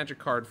take a magic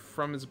card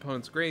from his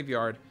opponent's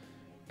graveyard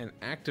and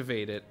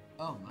activate it.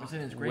 Oh my. What's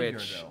in his graveyard,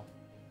 Which- though?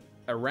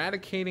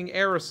 Eradicating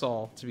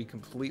Aerosol, to be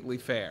completely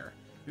fair.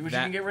 We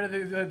can get rid of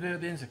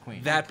the Insect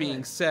Queen. That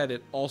being said,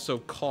 it also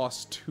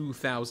costs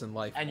 2,000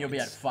 life and you'll be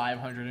at points.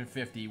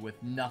 550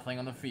 with nothing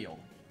on the field.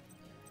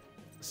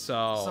 So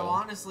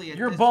honestly,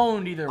 You're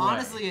boned either way.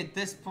 Honestly, at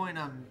this point,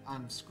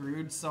 I'm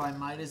screwed. So I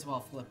might as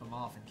well flip him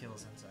off and kill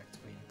his Insect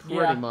Queen.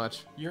 pretty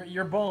much.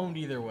 You're boned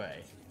either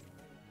way.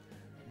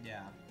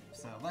 Yeah.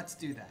 So let's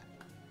do that.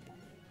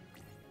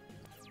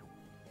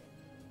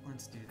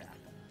 Let's do that.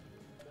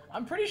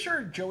 I'm pretty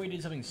sure Joey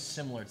did something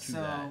similar to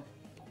that.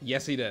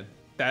 Yes, he did.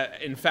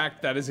 In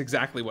fact, that is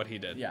exactly what he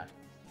did. Yeah.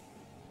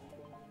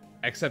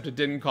 Except it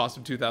didn't cost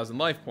him 2,000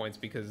 life points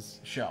because...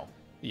 Show.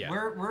 Yeah.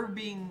 We're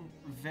being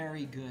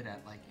very good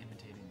at like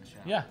imitating the show.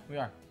 Yeah, we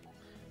are.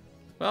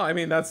 Well, I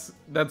mean, that's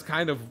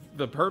kind of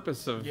the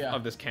purpose of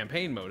this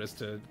campaign mode is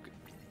to...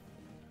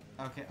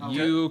 Okay.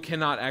 You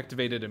cannot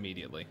activate it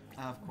immediately.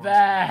 Of course.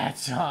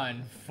 That's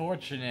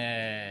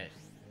unfortunate.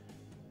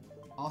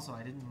 Also,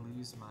 I didn't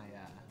lose my life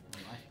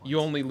points. You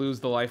only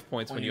lose the life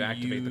points when you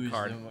activate the use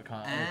card.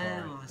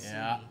 I see.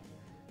 Yeah.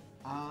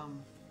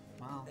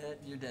 Well.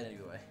 You're dead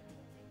anyway.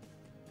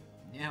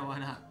 Yeah, why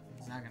not?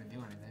 It's not gonna do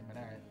anything, but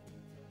alright.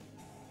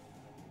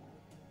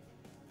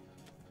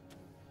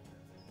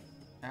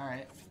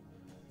 Alright.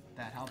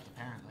 That helped,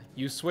 apparently.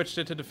 You switched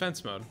it to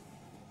defense mode.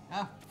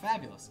 Oh,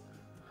 fabulous.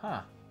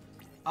 Huh.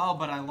 Oh,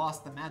 but I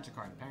lost the magic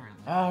card,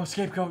 apparently. Oh,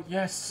 scapegoat,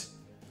 yes.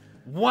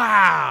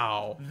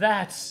 Wow!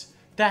 That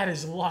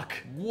is luck.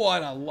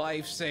 What a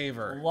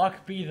lifesaver.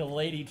 Luck be the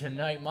lady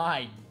tonight.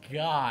 My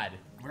God.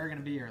 We're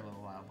gonna be here a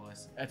little while,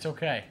 boys. That's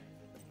okay.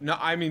 No,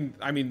 I mean,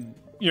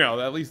 you know,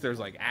 at least there's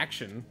like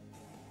action.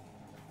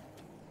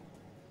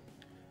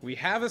 We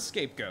have a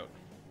scapegoat.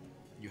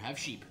 You have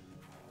sheep.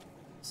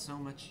 So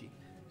much sheep.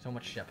 So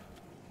much sheep.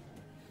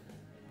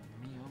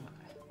 Me oh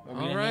my. Are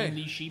we gonna name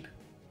these sheep?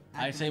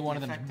 I say one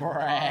of them's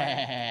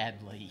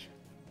Bradley.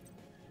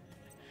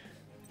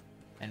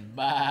 And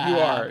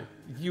Bob.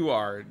 You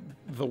are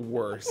the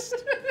worst.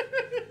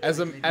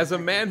 As a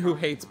man who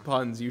hates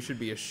puns, you should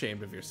be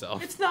ashamed of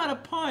yourself. It's not a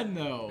pun,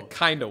 though.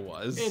 Kinda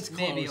was. It's close.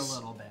 Maybe a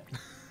little bit.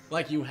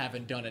 Like you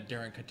haven't done it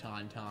during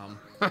Catan, Tom.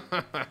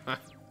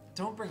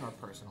 Don't bring our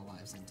personal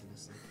lives into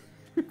this.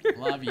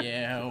 Love you.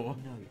 No,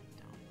 you don't.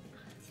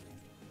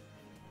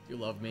 You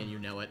love me and you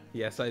know it.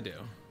 Yes, I do.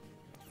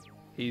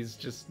 He's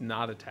just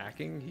not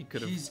attacking. He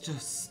could have. He's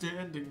just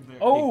standing there.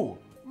 Oh!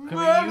 Can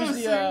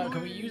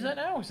we use that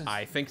now? Since...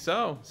 I think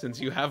so, since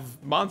you have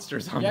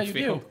monsters on the field.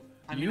 Yeah, you do.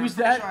 I mean, Use I'm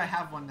pretty that. sure I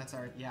have one that's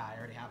already. Yeah, I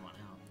already have one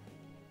out.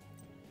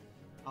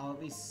 I'll at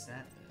least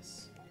set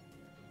this.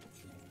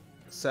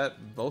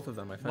 Set both of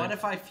them, I think. What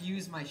if I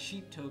fuse my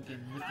sheep token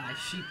with my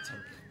sheep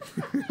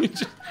token?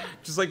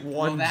 just like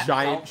one that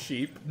giant help?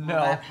 sheep. Will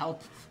that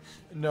help?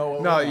 No.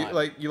 No,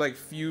 you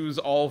fuse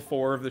all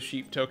 4 of the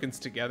sheep tokens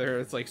together.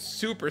 It's like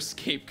super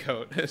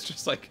scapegoat. It's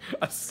just like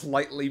a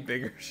slightly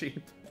bigger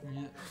sheep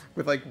Yeah.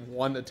 with like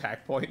 1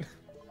 attack point.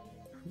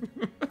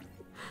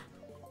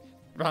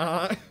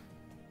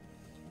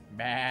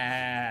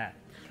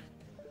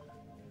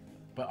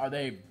 Are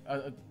they?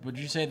 Would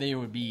you say they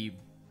would be?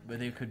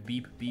 They could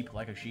beep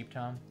like a sheep,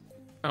 Tom?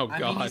 Oh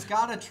God. I mean, he's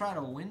got to try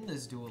to win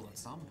this duel at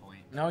some point.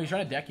 No, he's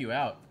trying to deck you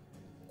out.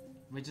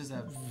 Which is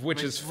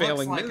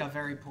failing. Looks like a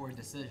very poor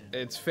decision.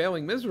 It's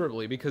failing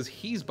miserably because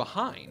he's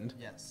behind.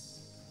 Yes.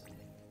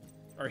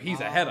 Or he's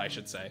ahead, I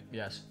should say.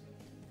 Yes.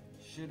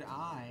 Should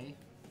I?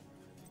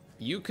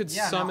 You could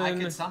Yeah, summon. no,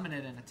 I could summon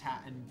it and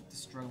attack and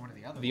destroy one of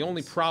the other The ones.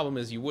 only problem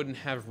is you wouldn't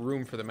have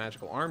room for the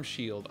magical arm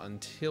shield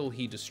until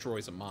he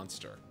destroys a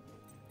monster.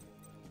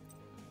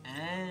 Oh.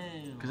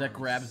 Because that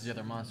grabs the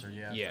other monster.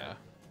 Yeah. Yeah.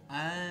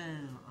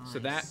 Oh. So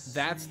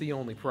that's the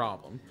only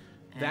problem.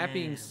 That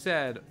being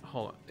said,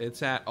 hold on.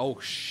 It's at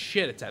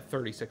it's at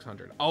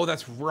 3,600. Oh,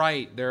 that's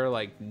right. There are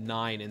like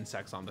 9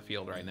 insects on the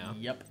field right now.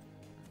 Yep.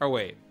 Oh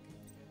wait,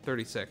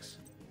 36.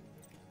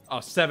 Oh,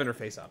 7 are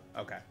face up.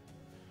 Okay.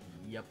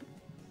 Yep.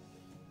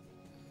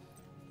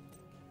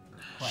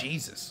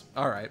 Jesus.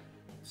 All right.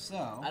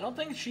 So. I don't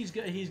think he's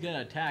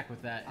gonna attack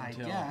with that.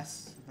 Until... I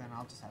guess then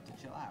I'll just have to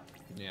chill out.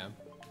 Yeah.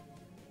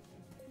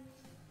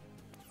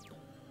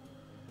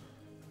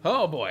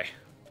 Oh boy.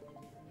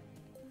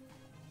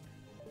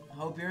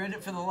 Hope you're in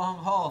it for the long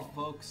haul,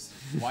 folks.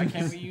 Why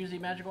can't we use the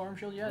magical arm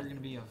shield yet? We're gonna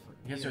be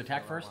He has to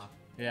attack first?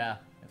 Yeah,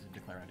 he has to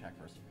declare an attack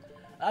first.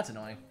 That's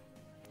annoying.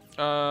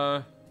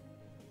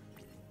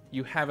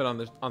 You have it on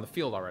the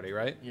field already,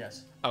 right?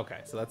 Yes.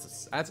 Okay, so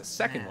that's a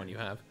second one you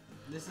have.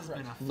 This has been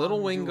a fun Little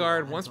wing duel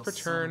guard once until per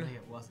turn. suddenly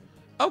it wasn't.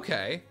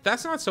 Okay,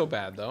 that's not so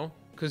bad though,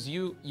 because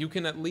you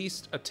can at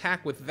least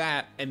attack with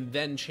that and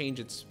then change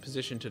its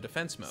position to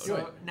defense mode.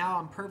 So now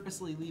I'm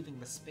purposely leaving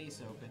the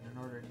space open in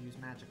order to use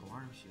magical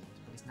arm shield,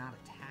 but he's not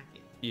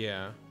attacking.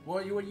 Yeah.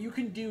 Well, what you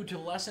can do to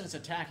lessen its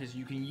attack is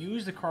you can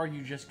use the card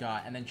you just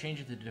got and then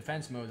change it to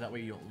defense mode. That way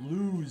you don't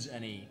lose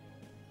any.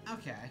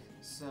 Okay,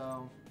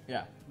 so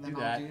Yeah. then do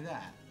I'll that. do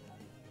that.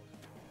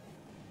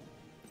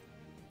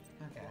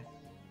 Okay.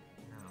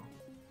 No.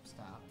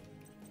 Stop.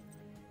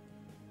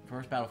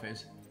 First battle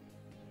phase.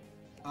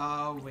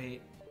 Oh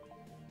wait,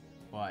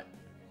 What?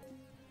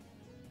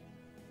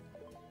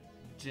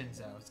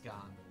 Jinzo's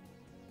gone,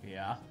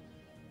 Yeah.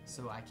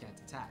 so I can't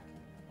attack.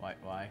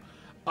 Why?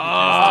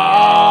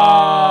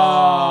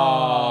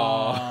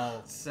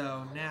 Oh.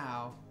 So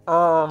now,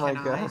 Oh my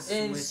God.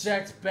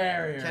 Insect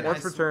barrier. Can Once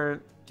I per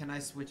turn. can I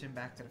switch him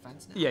back to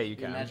defense now? Yeah, you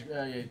Yeah, can. magic,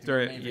 yeah,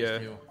 During- main phase yeah.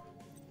 too.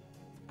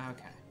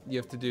 Okay. You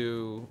have to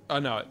do. Oh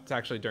no, it's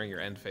actually during your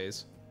end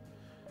phase.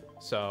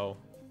 So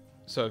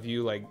if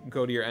you like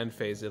go to your end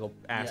phase, it'll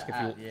ask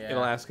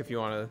it'll ask if you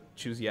want to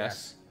choose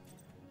yes.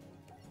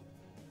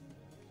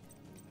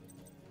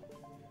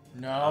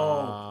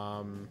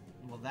 No.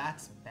 Well,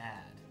 that's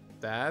bad.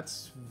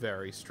 That's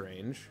very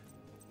strange.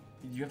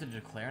 You have to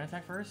declare an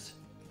attack first?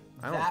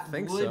 I don't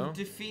think That would so.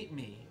 defeat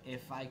me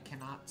if I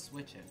cannot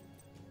switch it.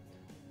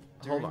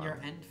 Hold During on. your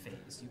end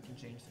phase, you can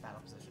change the battle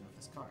position of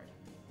this card.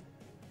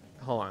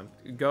 Hold on.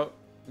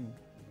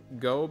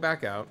 Go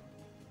back out.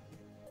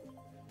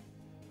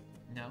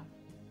 No?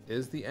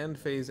 Is the end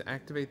phase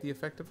activate the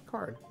effect of a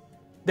card?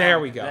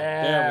 There we go.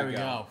 There we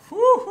go.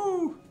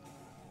 Woohoo!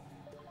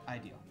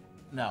 Ideal.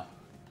 No.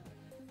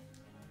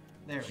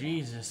 There we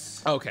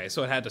Jesus. Okay,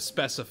 so it had to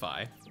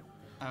specify.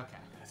 go. Okay.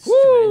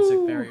 Stupid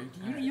insect barrier.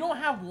 You don't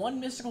have one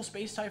mystical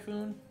space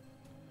typhoon?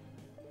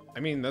 I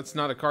mean, that's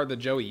not a card that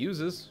Joey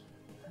uses.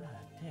 Ah,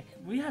 dick.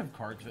 We have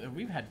cards.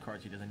 We've had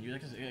cards he doesn't use.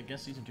 I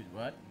guess season 2.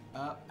 What?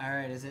 All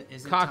right. Is it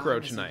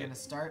Cockroach time? Is Knight. it gonna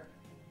start?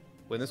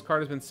 When this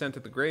card has been sent to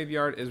the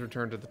graveyard, is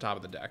returned to the top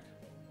of the deck.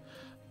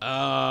 Oh.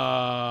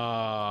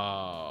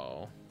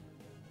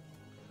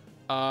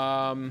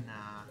 Nah.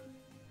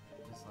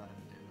 Just let him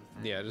do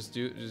the thing. Yeah, just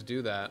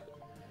do that.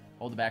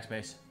 Hold the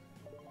backspace.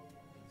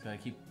 It's gotta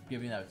keep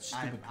giving you that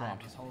stupid I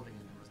prompt. was holding it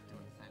and wasn't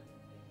doing the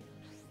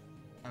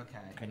thing. Okay.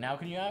 Okay, now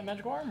can you add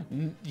magical arm?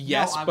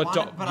 Yes, No, I but wanna-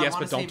 don't. but I Yes,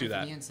 wanna but don't save do it for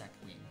that. the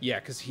insect queen. Yeah,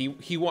 because you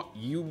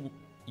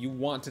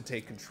want to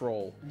take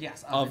control.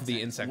 Yes. Of the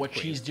insect What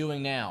queen. she's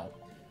doing now.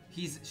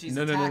 She's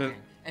No, no, attacking. no.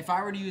 If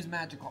I were to use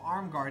magical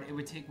arm guard, it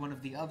would take one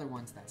of the other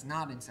ones that's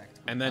not insect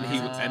queen. And then he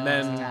would, and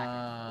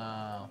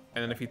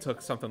then if he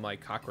took something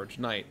like Cockroach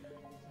Knight,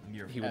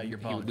 You're he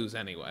would lose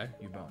anyway.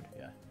 You're boned,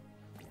 yeah.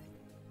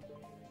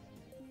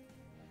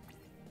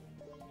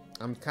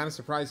 I'm kind of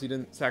surprised he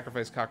didn't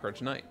sacrifice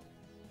Cockroach Knight,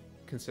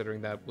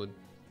 considering that would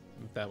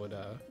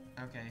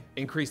Okay.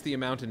 increase the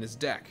amount in his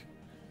deck.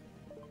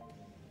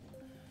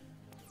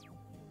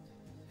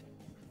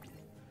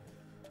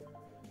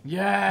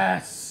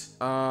 Yes!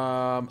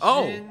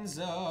 Jinzo.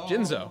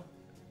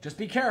 Just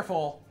be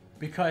careful,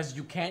 because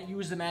you can't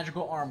use the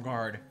magical arm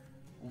guard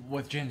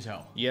with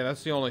Jinzo. Yeah,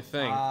 that's the only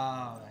thing.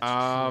 Oh,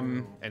 that's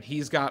true. And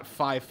he's got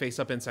 5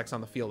 face-up insects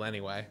on the field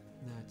anyway.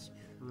 That's true.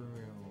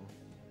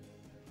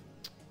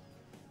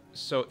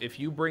 So if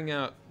you bring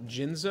out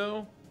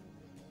Jinzo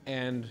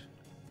and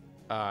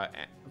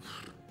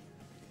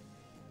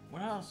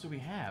What else do we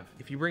have?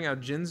 if you bring out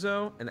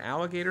Jinzo, an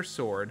alligator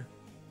sword,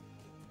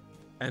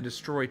 and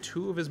destroy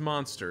 2 of his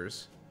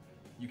monsters,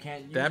 You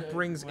can't use That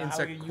brings how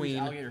Insect do you Queen-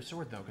 Use alligator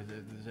sword though, because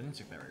there's an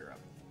insect barrier up.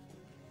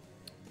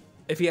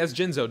 If he has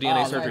Jinzo,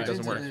 DNA Oh, surgery right,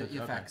 doesn't Jinzo, work.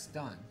 The effect's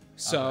done.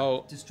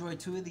 So, Destroy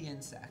 2 of the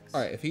insects. all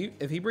right, if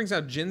he brings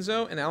out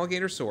Jinzo and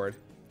Alligator Sword,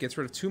 gets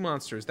rid of 2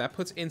 monsters, that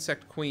puts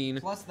Insect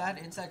Queen. Plus that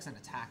insect's in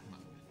attack mode.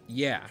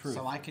 Yeah. True.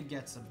 So I could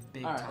get some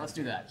big All right, time let's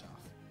do that. damage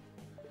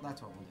off.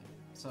 That's what we'll do.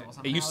 So we'll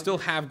summon You still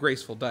Alligator- have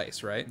Graceful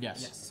Dice, right? Yes.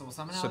 Yes. So we'll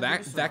summon So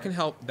Alligator that can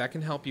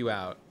Sword. help you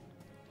out.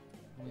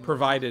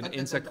 Provided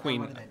Insect What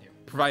Queen did they do?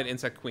 provided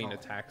Insect Queen Go.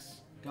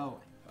 attacks Go.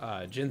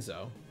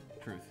 Jinzo.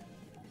 Truth.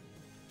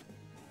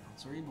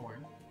 Monster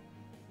Reborn.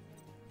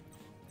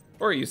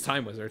 Or use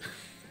Time Wizard.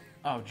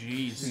 Oh,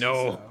 jeez. No.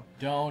 So,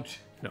 Don't.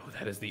 No,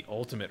 that is the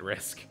ultimate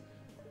risk.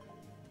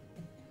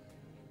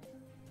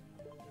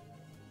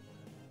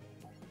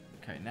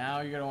 Okay, now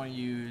you're gonna want to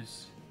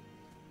use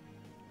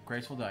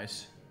Graceful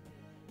Dice.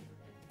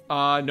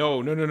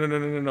 No.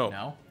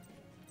 No.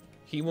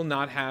 He will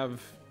not have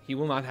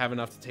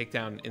enough to take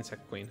down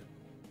Insect Queen.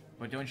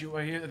 But don't you?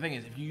 Well, here the thing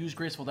is, if you use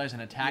Graceful Dice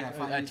and attack Yeah,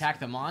 if I use- attack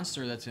the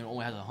monster that's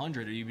only has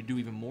 100, you would do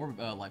even more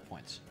life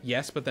points.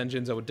 Yes, but then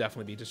Jinzo would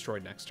definitely be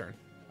destroyed next turn.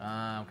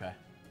 Okay.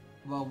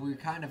 well, we're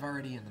kind of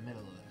already in the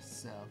middle of this,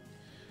 so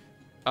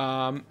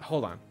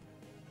Hold on.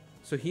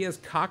 So he has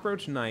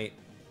Cockroach Knight,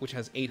 which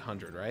has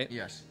 800, right?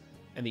 Yes.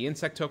 And the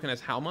insect token has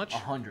how much?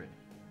 100.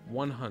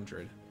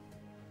 100.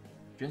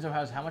 Jinzo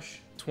has how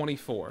much?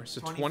 24. So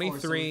 24, 23.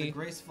 So with the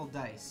Graceful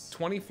Dice.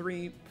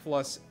 23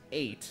 plus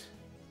 8.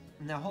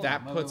 Now hold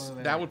That on. puts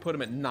wait, that wait. would put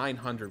him at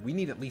 900. We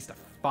need at least a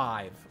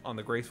 5 on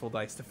the Graceful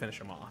Dice to finish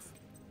him off.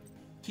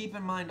 Keep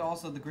in mind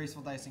also the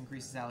Graceful Dice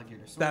increases Alligator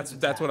Sword's That's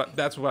attack,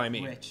 that's what I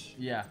mean. Which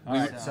Yeah. We All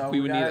right. would- So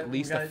we would need gotta- at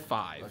least we gotta- a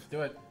 5. Let's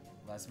do it.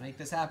 let's make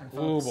this happen,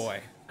 Oh folks.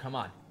 boy. Come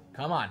on.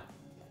 Come on.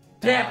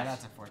 Damn it.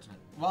 That's unfortunate.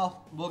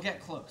 Well, we'll get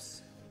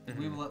close. Mm-hmm.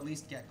 We will at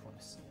least get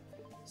close.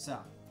 So,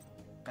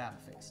 battle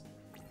phase.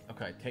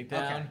 Okay. Take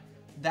down. Okay.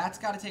 That's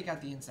got to take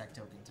out the insect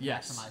token to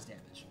Yes. maximize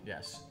damage.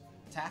 Yes.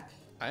 Attack.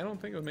 I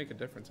don't think it would make a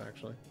difference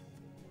actually.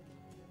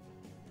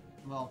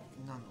 Well,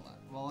 nonetheless.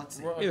 Well, let's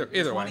see. Well,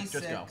 Either way.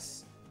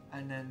 26,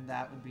 and then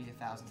that would be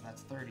 1,000. So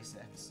that's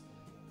 36.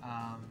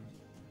 That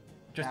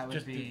would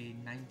Just be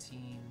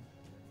 19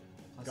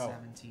 plus Go.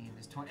 17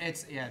 is 20. It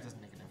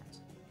doesn't make a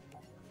difference.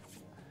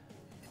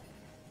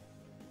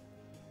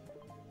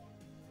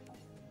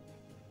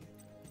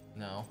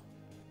 No.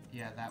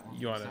 Yeah, that one.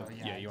 You wanna- so,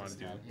 yeah, you wanna just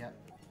do that, it. Yep.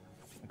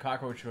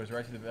 Cockroach goes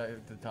right to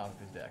the top of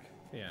his deck.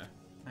 Yeah.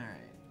 All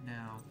right.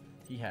 Now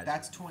He has.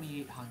 that's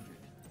 2,800.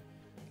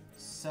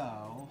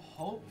 So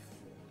hopefully.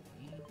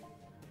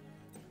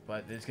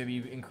 But it's gonna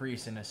be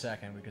increased in a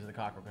second because of the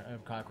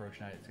cockroach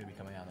knight. It's gonna be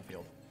coming out in the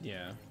field.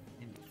 Yeah.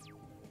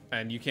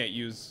 And you can't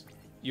use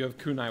you have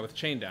Kunai with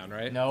chain down,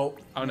 right? No.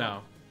 Oh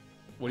no.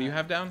 What do you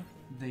have down?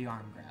 The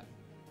arm grab.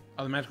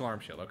 Oh, the magical arm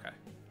shield. Okay.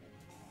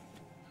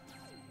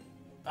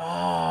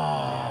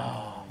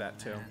 Oh. That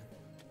too. Man.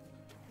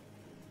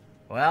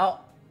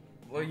 Well,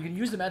 you can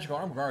use the magical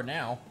arm guard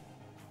now,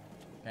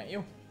 can't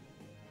you?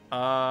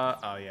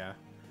 Oh yeah.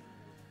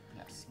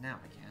 Yes. Now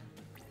I can.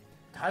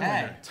 Time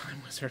Hey. Wizard.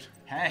 Time Wizard.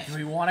 Hey. Do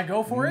we want to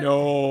go for it?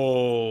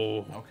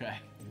 No. Okay.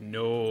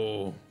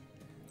 No.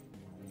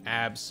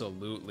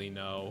 Absolutely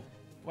no.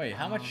 Wait,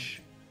 how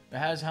much? It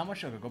has how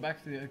much? Okay, go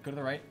back to go to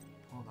the right.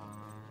 Hold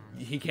on.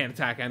 He can't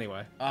attack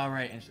anyway. All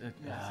right. Yeah, it's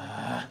like they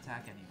don't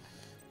attack anyway.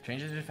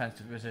 Change the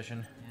defensive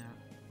position. Yeah.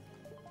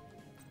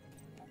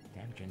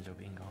 Damn Jinzo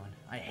being gone.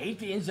 I hate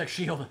the insect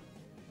shield.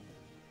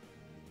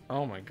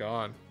 Oh my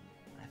god.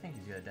 I think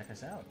he's gonna deck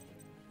us out.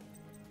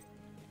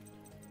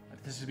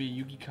 This would be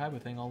a Yugi Kaiba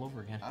thing all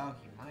over again. Oh,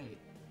 he might.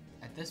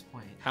 At this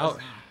point. How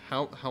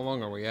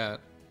long are we at?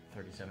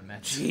 37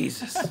 matches.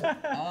 Jesus.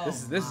 Oh,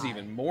 this is my.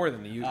 even more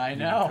than the I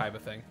know. Kaiba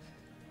thing.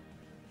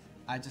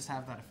 I just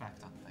have that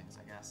effect on things,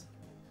 I guess.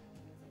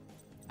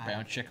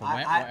 Bound chick.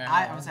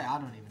 I would say I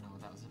don't even know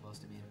what that was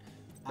supposed to mean.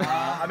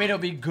 I mean, it'll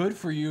be good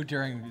for you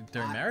during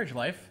marriage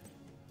life.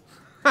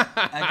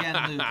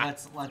 Again, Luke,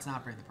 let's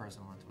not bring the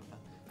personal into it.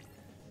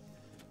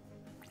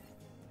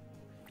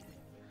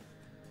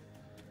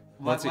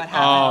 Let's see. What Oh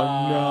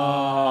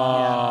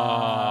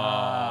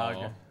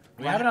happened? no. Okay.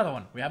 We have another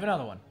one. We have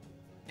another one.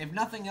 If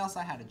nothing else,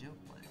 I had a joke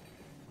planned.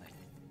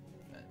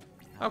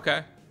 But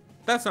Okay.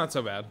 That's not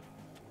so bad.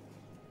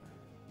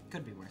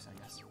 could be worse, I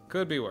guess.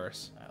 Could be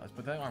worse. All right, let's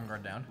put that arm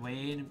guard down.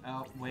 Wait,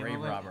 Grave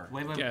robber.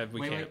 wait. Yeah,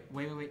 we can't.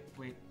 Wait.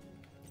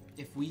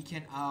 If we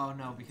can, oh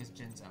no, because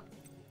Jinzo.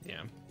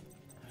 Yeah.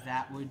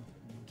 That would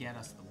get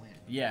us the win.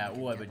 Yeah, it We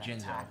could would, get but that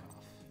Jinzo. attack off.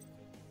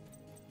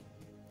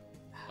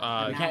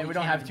 Uh, Now we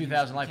don't have even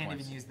 2,000 life We can't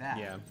points. even use that.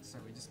 Yeah. So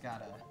we just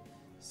gotta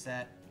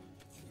set,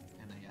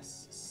 and I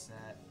guess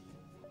set.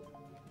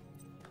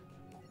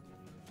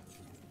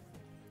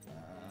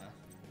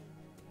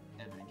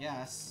 And I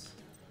guess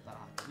that'll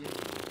have to be it.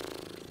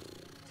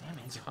 Damn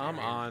it. Come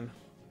on.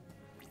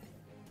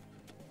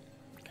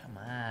 Come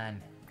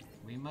on.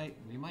 We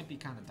might be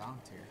kind of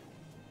donked here.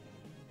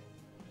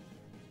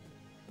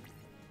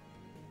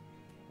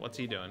 What's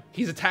he doing?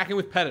 He's attacking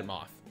with Pedant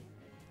Moth.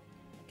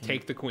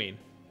 Take the queen.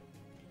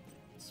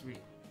 Sweet.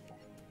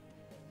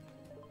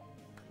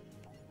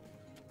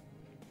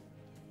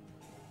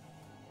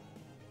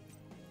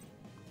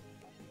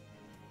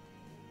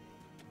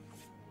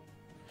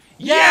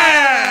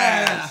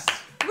 Yes!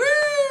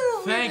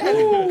 Woo! Thank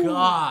you,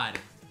 God.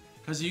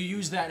 Because you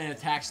used that and it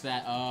attacks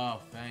that. Oh,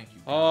 thank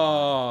you. God.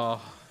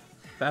 Oh,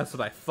 that's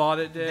what I thought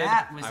it did.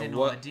 That was an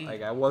ordeal.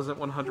 Like, I wasn't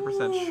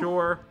 100%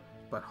 sure,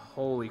 but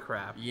holy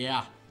crap.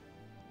 Yeah.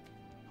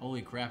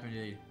 Holy crap,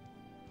 indeed.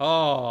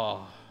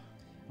 Oh.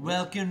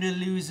 Welcome to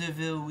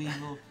Loserville,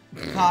 Weevil.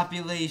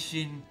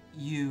 Population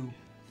U.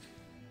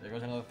 There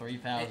goes another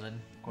 3,000.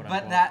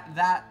 But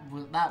that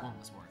one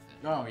was worth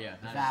it. Oh, yeah.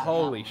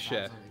 Holy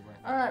shit.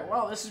 All right,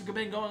 well, this has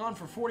been going on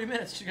for 40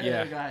 minutes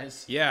together,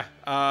 guys. Yeah.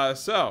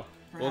 So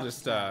we'll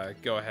just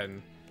go ahead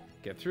and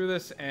get through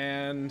this,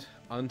 and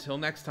until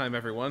next time,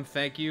 everyone.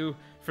 Thank you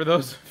for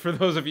those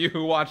of you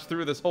who watched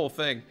through this whole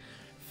thing.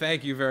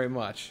 Thank you very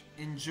much.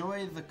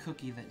 Enjoy the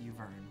cookie that you've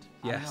earned.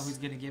 Yes. I don't know who's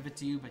gonna give it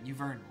to you, but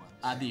you've earned one.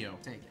 Adio.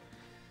 Take it.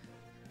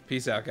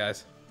 Peace out,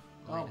 guys.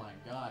 Oh my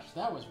gosh,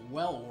 that was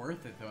well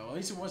worth it though. At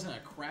least it wasn't a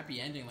crappy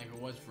ending like it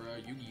was for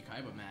a Yugi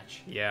Kaiba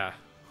match. Yeah.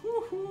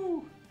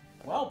 Woohoo!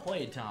 Well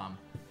played, Tom.